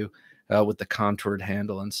stuff they do with the contoured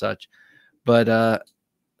handle and such. But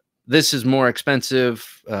this is more expensive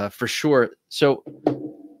for sure. So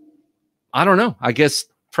I don't know. I guess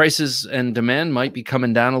prices and demand might be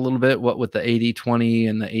coming down a little bit, what with the AD20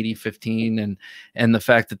 and the AD15, and the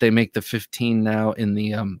fact that they make the 15 now in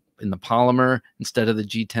the polymer instead of the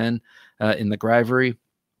G10 in the Grivery.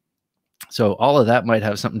 So all of that might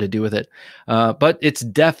have something to do with it. But it's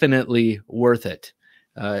definitely worth it.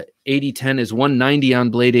 AD10 is $190 on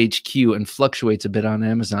Blade HQ and fluctuates a bit on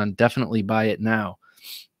Amazon. Definitely buy it now.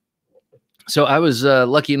 So I was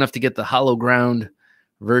lucky enough to get the hollow ground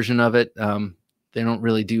version of it. They don't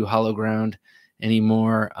really do hollow ground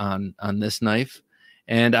anymore on this knife.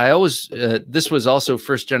 And I always, this was also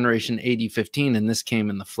first generation AD15, and this came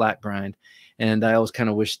in the flat grind. And I always kind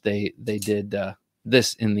of wish they did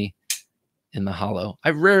this in the hollow. I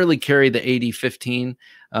rarely carry the AD15.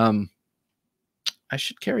 I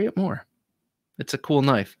should carry it more. It's a cool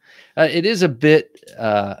knife. It is a bit,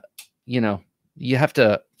 you have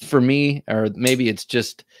to, for me, or maybe it's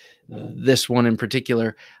just this one in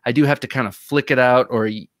particular, I do have to kind of flick it out or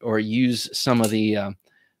use some of the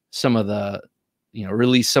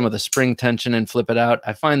release some of the spring tension and flip it out.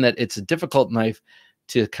 I find that it's a difficult knife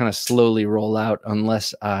to kind of slowly roll out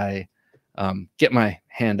unless I get my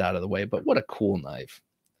hand out of the way. But what a cool knife.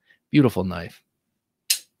 Beautiful knife.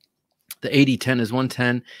 The AD10 is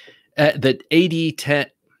 110. The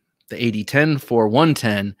AD10 for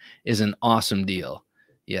 110 is an awesome deal.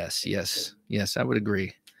 Yes, I would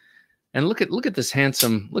agree. And look at this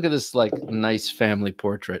handsome, look at this like nice family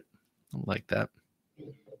portrait. I like that.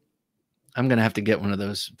 I'm going to have to get one of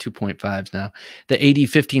those 2.5s now. The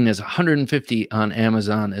AD15 is 150 on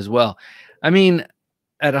Amazon as well. I mean,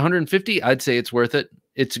 at 150, I'd say it's worth it.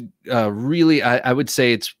 It's really, I would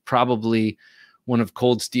say it's probably one of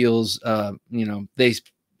Cold Steel's, they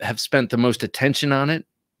have spent the most attention on it.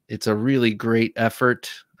 It's a really great effort.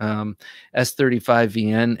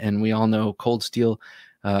 S35VN, and we all know Cold Steel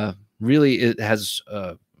really it has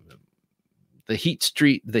the heat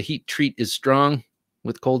treat is strong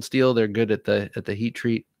with Cold Steel. They're good at the heat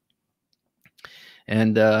treat.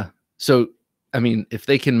 And so, I mean, if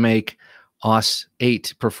they can make AUS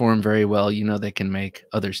 8 perform very well, they can make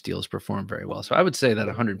other steels perform very well. So I would say that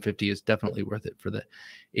 150 is definitely worth it for the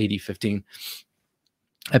AD15.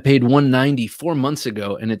 I paid $190 4 months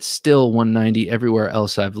ago, and it's still $190 everywhere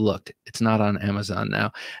else I've looked. It's not on Amazon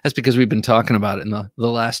now. That's because we've been talking about it in the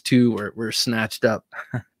last two where we're snatched up.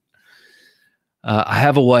 I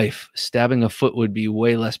have a wife. Stabbing a foot would be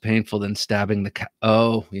way less painful than stabbing the cat.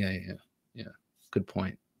 Oh, yeah. Good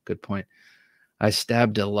point. I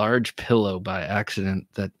stabbed a large pillow by accident.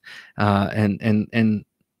 That and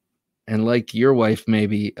like your wife,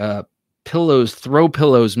 maybe throw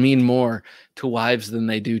pillows mean more to wives than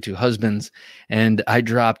they do to husbands. And I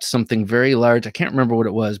dropped something very large. I can't remember what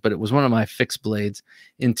it was, but it was one of my fixed blades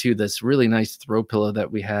into this really nice throw pillow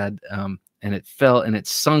that we had. And it fell and it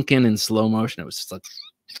sunk in slow motion. It was just like,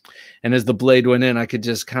 and as the blade went in, I could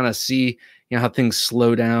just kind of see, how things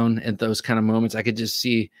slow down at those kind of moments. I could just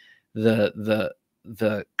see the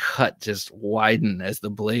cut just widen as the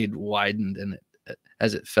blade widened and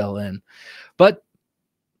as it fell in. But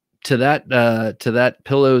to that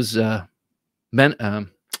pillow's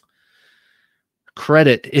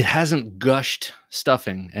credit, it hasn't gushed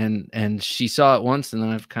stuffing, and she saw it once, and then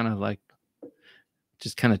I've kind of like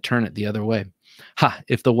just kind of turn it the other way.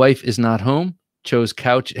 If the wife is not home, chose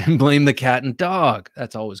couch and blame the cat and dog.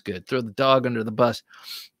 That's always good. Throw the dog under the bus.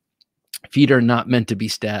 Feet are not meant to be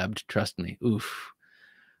stabbed. Trust me. Oof.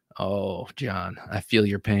 Oh, John, I feel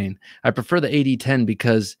your pain. I prefer the AD10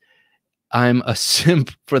 because I'm a simp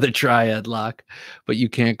for the triad lock, but you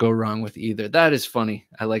can't go wrong with either. That is funny.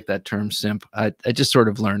 I like that term, simp. I just sort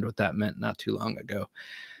of learned what that meant not too long ago.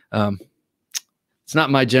 It's not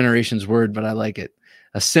my generation's word, but I like it.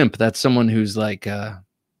 A simp, that's someone who's like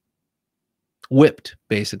whipped,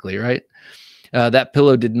 basically, right? That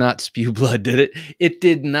pillow did not spew blood, did it? It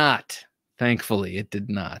did not. Thankfully, it did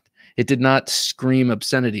not. It did not scream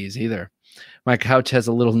obscenities either. My couch has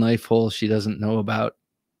a little knife hole she doesn't know about.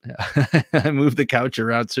 I moved the couch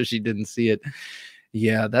around so she didn't see it.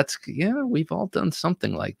 Yeah, we've all done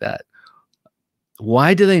something like that.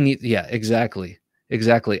 Why do they need? Yeah, exactly.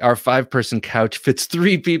 Our 5-person couch fits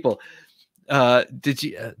 3 people.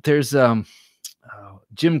 There's Jim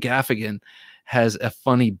Gaffigan has a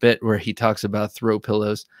funny bit where he talks about throw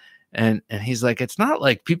pillows, and he's like, it's not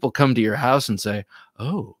like people come to your house and say,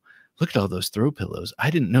 oh, look at all those throw pillows. I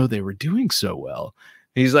didn't know they were doing so well.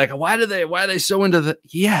 He's like, why are they so into the,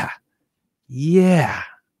 yeah.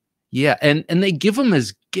 And they give them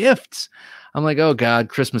as gifts. I'm like, oh God,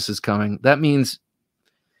 Christmas is coming. That means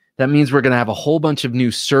we're going to have a whole bunch of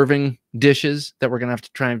new serving dishes that we're going to have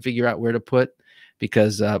to try and figure out where to put,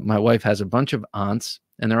 because my wife has a bunch of aunts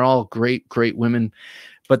and they're all great women,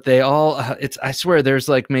 but they all, I swear there's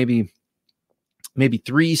like maybe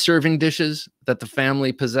 3 serving dishes that the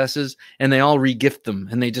family possesses, and they all regift them,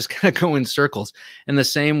 and they just kind of go in circles. And the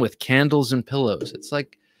same with candles and pillows. It's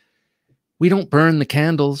like, we don't burn the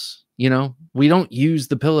candles, we don't use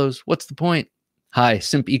the pillows. What's the point? Hi,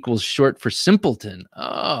 simp equals short for simpleton.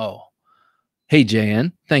 Oh, hey,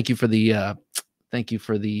 JN, thank you for the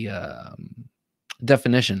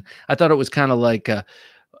definition. I thought it was kind of like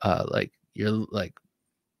you're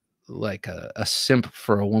like a simp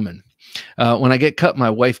for a woman. When I get cut, my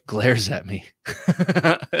wife glares at me.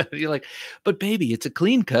 You're like, but baby, it's a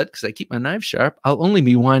clean cut because I keep my knife sharp. I'll only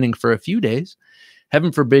be whining for a few days.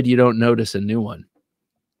 Heaven forbid you don't notice a new one.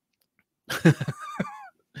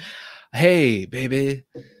 Hey, baby,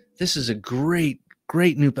 this is a great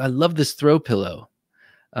new. I love this throw pillow.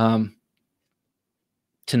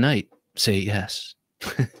 Tonight, say yes.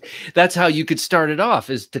 That's how you could start it off,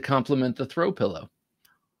 is to compliment the throw pillow.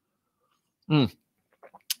 All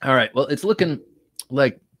right. Well, it's looking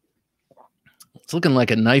like It's looking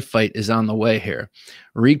like a knife fight is on the way here.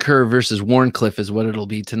 Recurve versus Wharncliffe is what it'll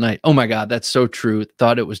be tonight. Oh my God, that's so true.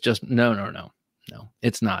 Thought it was just no,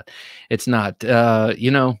 it's not. It's not. I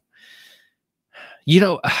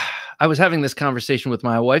was having this conversation with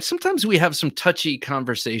my wife. Sometimes we have some touchy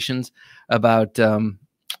conversations about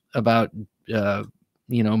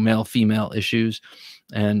male female issues,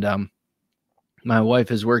 and my wife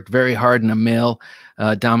has worked very hard in a male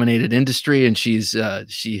dominated industry, and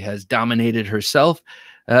she has dominated herself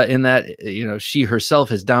in that. She herself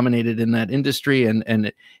has dominated in that industry, and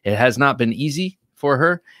it has not been easy for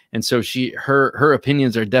her. And so her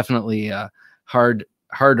opinions are definitely hard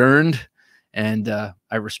earned, and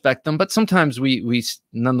I respect them. But sometimes we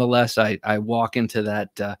nonetheless I walk into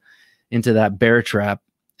that bear trap,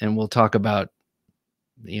 and we'll talk about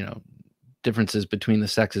differences between the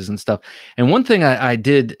sexes and stuff. And one thing I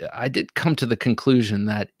did come to the conclusion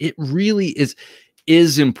that it really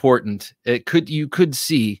is important. You could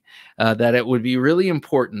see that it would be really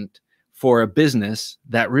important for a business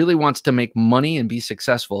that really wants to make money and be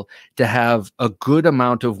successful to have a good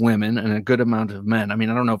amount of women and a good amount of men. I mean,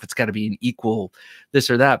 I don't know if it's got to be an equal this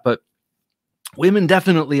or that, but women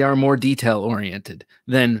definitely are more detail oriented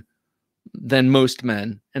than most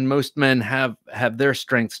men, and most men have their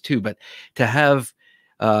strengths too. But to have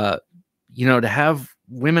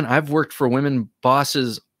women, I've worked for women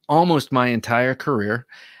bosses almost my entire career.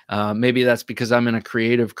 Maybe that's because I'm in a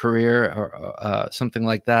creative career or something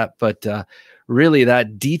like that. But really,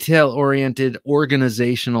 that detail-oriented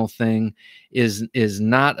organizational thing is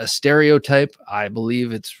not a stereotype. I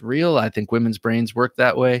believe it's real. I think women's brains work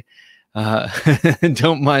that way.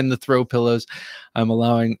 Don't mind the throw pillows. I'm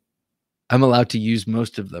allowed to use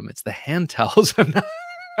most of them. It's the hand towels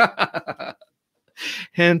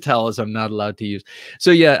hand towels I'm not allowed to use.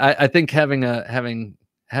 So yeah, I think having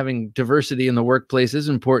diversity in the workplace is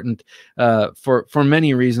important for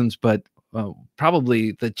many reasons, but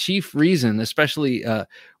probably the chief reason, especially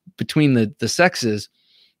between the sexes,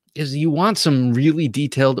 is you want some really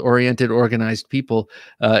detailed, oriented, organized people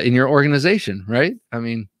in your organization, right? I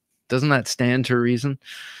mean, doesn't that stand to reason?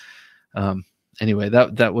 Anyway,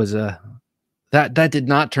 that was that did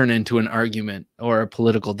not turn into an argument or a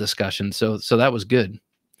political discussion. So that was good.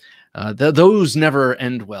 Those never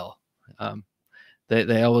end well.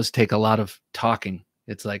 They always take a lot of talking.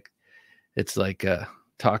 It's like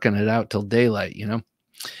talking it out till daylight,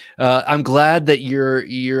 I'm glad that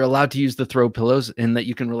you're allowed to use the throw pillows and that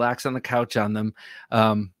you can relax on the couch on them.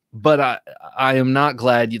 But I am not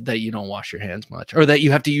glad that you don't wash your hands much, or that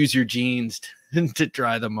you have to use your jeans to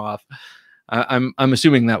dry them off. I'm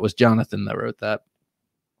assuming that was Jonathan that wrote that.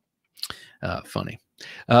 Funny.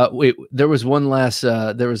 Wait, there was one last.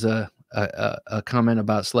 There was a comment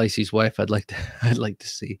about Slicey's wife. I'd like to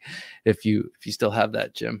see if you still have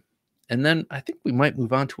that, Jim. And then I think we might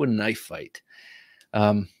move on to a knife fight.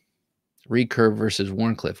 Recurve versus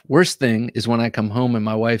Wharncliffe. Worst thing is when I come home and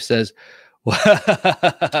my wife says,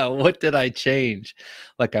 "What did I change?"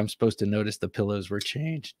 Like I'm supposed to notice the pillows were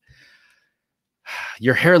changed.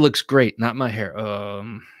 Your hair looks great, not my hair.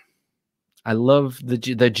 I love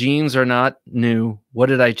the jeans are not new. What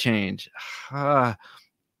did I change?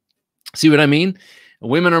 See what I mean?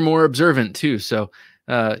 Women are more observant too. So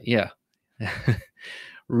yeah.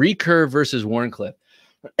 Recurve versus Wharncliffe.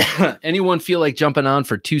 Anyone feel like jumping on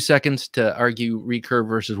for 2 seconds to argue Recurve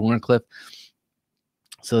versus Wharncliffe,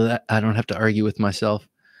 so that I don't have to argue with myself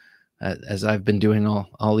as I've been doing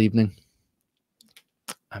all evening?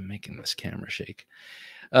 I'm making this camera shake.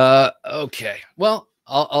 Okay. Well,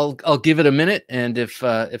 I'll give it a minute, and if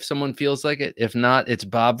someone feels like it, if not, it's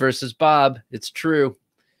Bob versus Bob. It's true.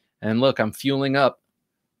 And look, I'm fueling up.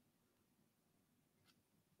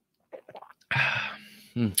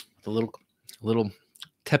 A little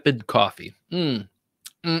tepid coffee.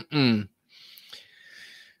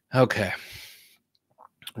 Okay.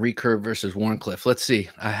 Recurve versus Wharncliffe. Let's see.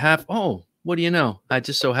 I have. Oh, what do you know? I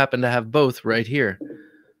just so happen to have both right here.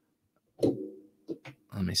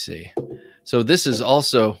 Let me see. So this is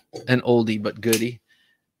also an oldie but goodie.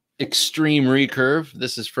 Extreme Recurve.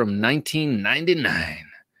 This is from 1999.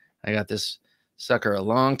 I got this sucker a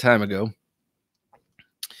long time ago.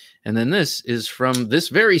 And then this is from this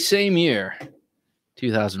very same year,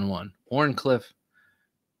 2001. Wharncliffe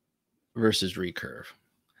versus Recurve.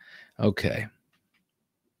 Okay.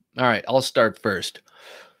 All right, I'll start first.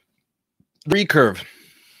 Recurve.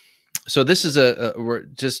 So this is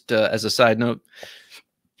just as a side note.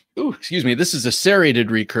 Ooh, excuse me. This is a serrated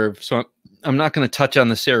recurve, so I'm not going to touch on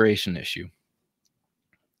the serration issue.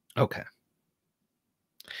 Okay.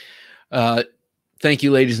 Thank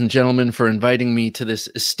you, ladies and gentlemen, for inviting me to this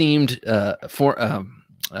esteemed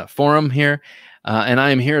forum here, and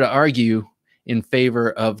I am here to argue in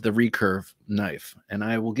favor of the Recurve knife, and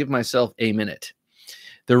I will give myself a minute.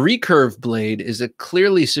 The Recurve blade is a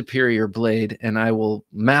clearly superior blade, and I will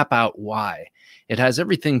map out why. It has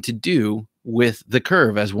everything to do with the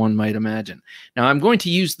curve, as one might imagine. Now, I'm going to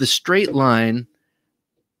use the straight line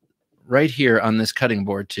right here on this cutting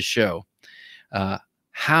board to show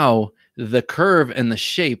how the curve and the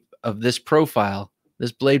shape of this profile,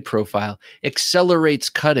 this blade profile, accelerates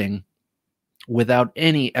cutting without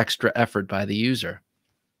any extra effort by the user.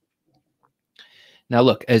 Now,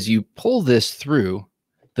 look, as you pull this through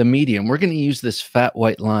the medium, we're going to use this fat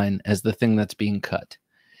white line as the thing that's being cut.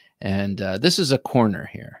 And this is a corner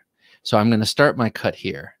here. So I'm going to start my cut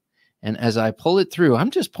here. And as I pull it through, I'm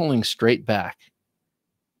just pulling straight back.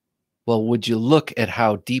 Well, would you look at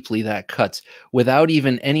how deeply that cuts without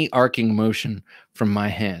even any arcing motion from my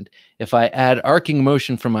hand? If I add arcing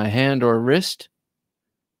motion from my hand or wrist,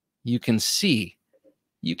 you can see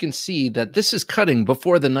that this is cutting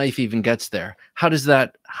before the knife even gets there. How does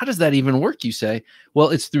that even work, you say? Well,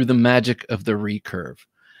 it's through the magic of the Recurve.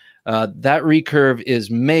 That Recurve is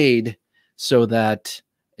made so that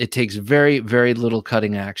it takes very, very little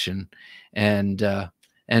cutting action. And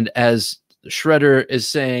as Shredder is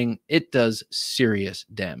saying, it does serious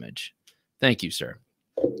damage. Thank you, sir.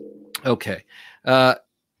 Okay.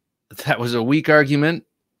 That was a weak argument,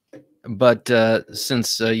 but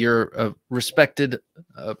since you're a respected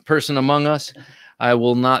person among us, I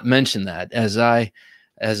will not mention that as I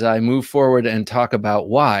move forward and talk about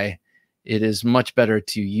why it is much better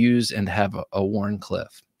to use and have a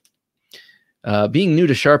Wharncliffe. Being new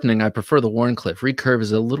to sharpening, I prefer the Wharncliffe. Recurve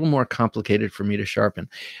is a little more complicated for me to sharpen.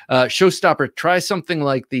 Showstopper, try something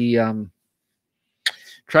like the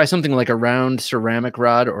try something like a round ceramic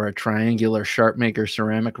rod or a triangular Sharpmaker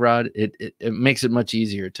ceramic rod. It makes it much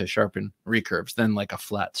easier to sharpen recurves than like a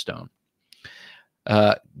flat stone.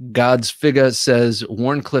 God's Figga says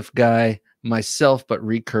Wharncliffe guy myself, but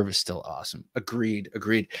Recurve is still awesome. Agreed.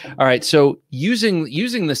 All right, so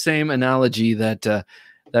using the same analogy that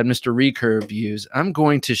that Mr. Recurve used, I'm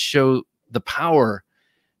going to show the power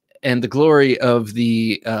and the glory of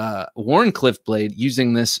the Wharncliffe blade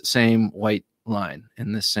using this same white line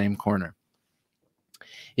in this same corner.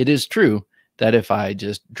 It is true that if I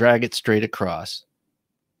just drag it straight across,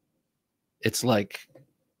 it's like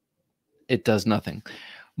it does nothing.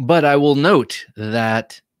 But I will note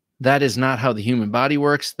that that is not how the human body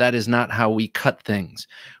works. That is not how we cut things.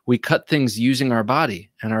 We cut things using our body,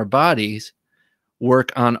 and our bodies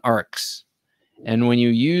work on arcs. And when you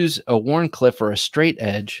use a Wharncliffe or a straight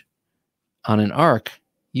edge on an arc,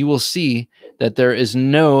 you will see that there is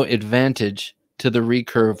no advantage to the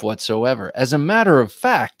Recurve whatsoever. As a matter of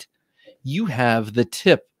fact, you have the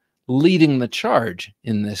tip leading the charge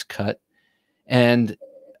in this cut, and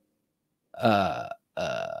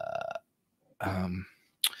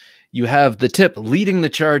you have the tip leading the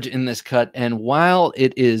charge in this cut, and while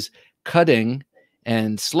it is cutting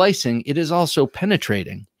and slicing, it is also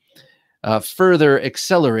penetrating, further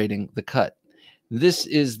accelerating the cut. This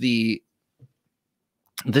is the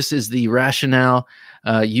rationale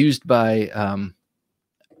used by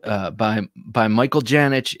Michael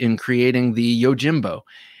Janich in creating the Yojimbo,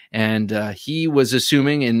 and he was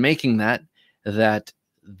assuming in making that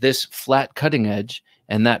this flat cutting edge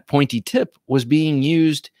and that pointy tip was being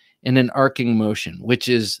used in an arcing motion, which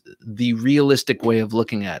is the realistic way of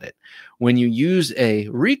looking at it. When you use a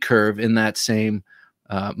recurve in that same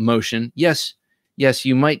motion, yes,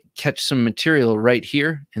 you might catch some material right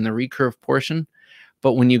here in the recurve portion,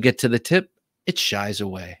 but when you get to the tip, it shies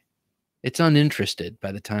away. It's uninterested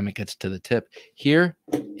by the time it gets to the tip. Here,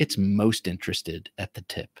 it's most interested at the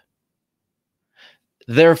tip.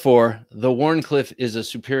 Therefore, the Wharncliffe is a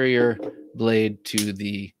superior blade to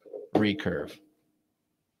the recurve.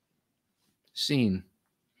 Scene.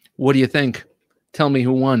 What do you think? Tell me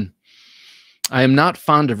who won. I am not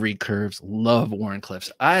fond of recurves. Love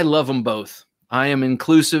Wharncliffes. I love them both. I am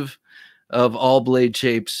inclusive of all blade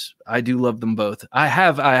shapes. I do love them both. I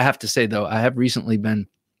have to say though, I have recently been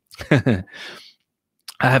I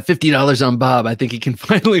have $50 on Bob. I think he can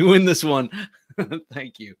finally win this one.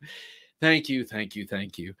 Thank you. I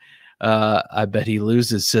bet he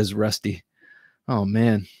loses, says Rusty. Oh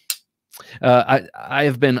man. I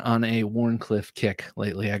have been on a Wharncliffe kick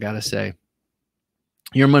lately, I gotta say.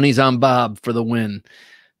 Your money's on Bob for the win.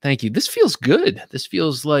 Thank you. This feels good. This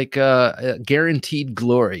feels like a guaranteed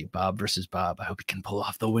glory. Bob versus Bob. I hope he can pull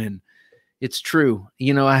off the win. It's true.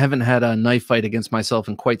 You know, I haven't had a knife fight against myself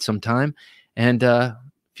in quite some time, and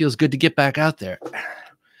feels good to get back out there.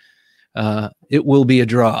 It will be a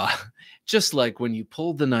draw. just like when you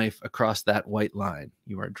pulled the knife across that white line.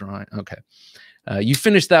 You are drawing. Okay. You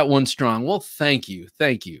finished that one strong. Well, thank you.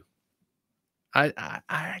 Thank you. I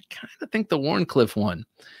kind of think the Wharncliffe one.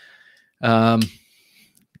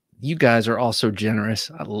 You guys are all so generous.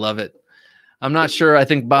 I love it. I'm not sure. I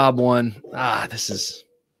think Bob won. This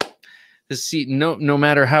seat. No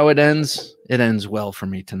matter how it ends well for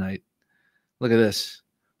me tonight. Look at this.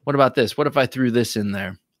 What about this? What if I threw this in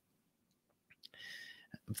there?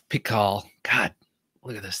 Pikal. God,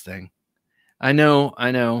 look at this thing. I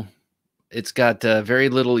know. It's got very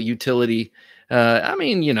little utility. I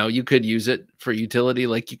mean, you could use it for utility,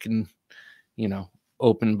 like you can,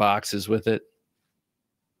 open boxes with it.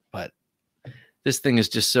 But this thing is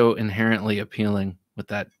just so inherently appealing with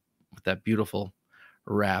that beautiful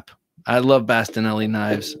wrap. I love Bastinelli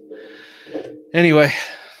knives. Anyway,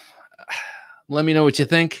 let me know what you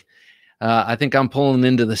think. I think I'm pulling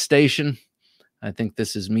into the station. I think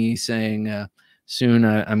this is me saying soon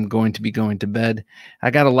I'm going to be going to bed. I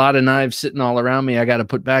got a lot of knives sitting all around me. I got to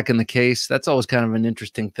put back in the case. That's always kind of an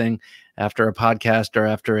interesting thing after a podcast or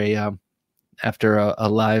after a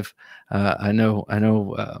live. I know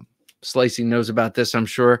Slicey knows about this, I'm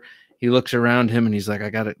sure. He looks around him and he's like, I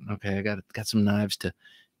got some knives to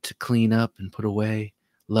clean up and put away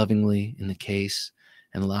lovingly in the case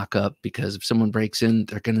and lock up, because if someone breaks in,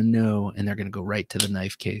 they're going to know and they're going to go right to the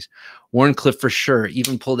knife case. Wharncliffe for sure.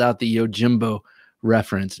 Even pulled out the Yojimbo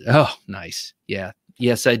reference. Oh, nice. Yeah.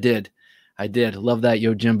 Yes, I did. Love that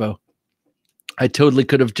Yojimbo. I totally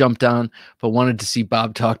could have jumped on, but wanted to see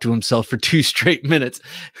Bob talk to himself for 2 straight minutes.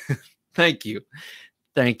 Thank you.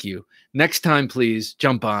 Next time, please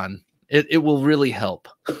jump on. It will really help.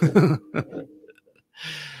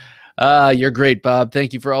 You're great, Bob.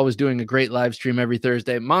 Thank you for always doing a great live stream every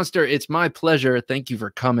Thursday. Monster, it's my pleasure. Thank you for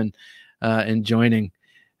coming and joining.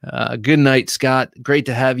 Good night, Scott. Great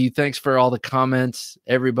to have you. Thanks for all the comments,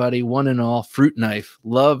 everybody, one and all. Fruit knife.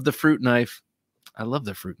 Love the fruit knife. I love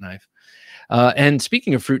the fruit knife. And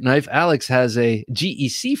speaking of fruit knife, Alex has a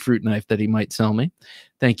GEC fruit knife that he might sell me.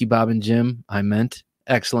 Thank you, Bob and Jim. I meant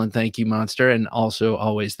excellent. Thank you, Monster. And also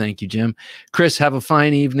always thank you, Jim. Chris, have a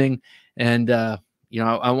fine evening. And, I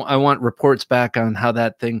want reports back on how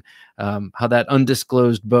that thing, how that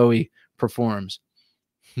undisclosed Bowie performs.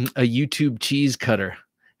 A YouTube cheese cutter.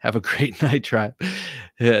 Have a great night, tribe.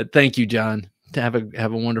 Thank you, John. Have a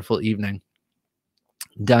wonderful evening.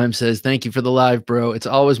 Dime says, thank you for the live, bro. It's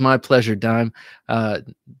always my pleasure, Dime.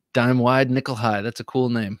 Dime wide, nickel high. That's a cool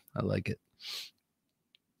name. I like it.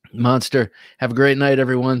 Monster, have a great night,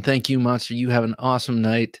 everyone. Thank you, Monster. You have an awesome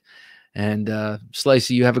night. And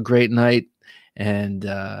Slicey, you have a great night. And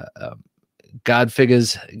God's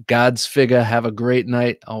Figure, have a great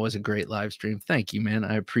night. Always a great live stream. Thank you, man.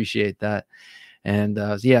 I appreciate that. And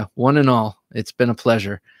yeah, one and all, it's been a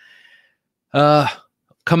pleasure.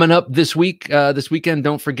 Coming up this weekend,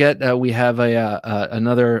 don't forget, we have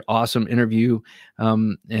another awesome interview.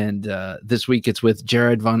 And this week it's with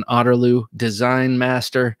Jared von Otterloo, design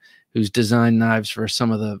master, who's designed knives for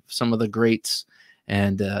some of the greats,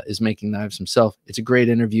 and is making knives himself. It's a great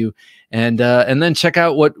interview. And then check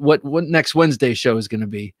out what next Wednesday show is going to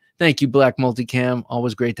be. Thank you, Black Multicam.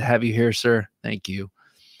 Always great to have you here, sir. Thank you.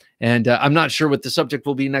 And I'm not sure what the subject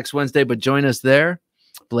will be next Wednesday, but join us there.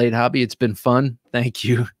 Blade Hobby, it's been fun. Thank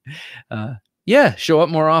you. Yeah, show up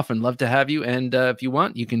more often. Love to have you. And if you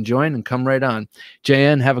want, you can join and come right on.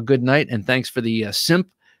 JN, have a good night. And thanks for the simp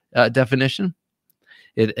definition.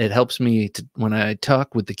 It helps me when I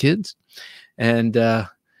talk with the kids. And,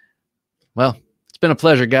 well, it's been a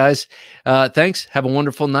pleasure, guys. Thanks. Have a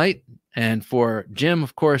wonderful night. And for Jim,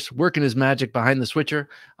 of course, working his magic behind the switcher,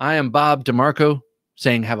 I am Bob DeMarco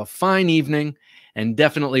saying have a fine evening, and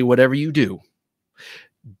definitely whatever you do,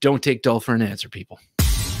 don't take dull for an answer, people.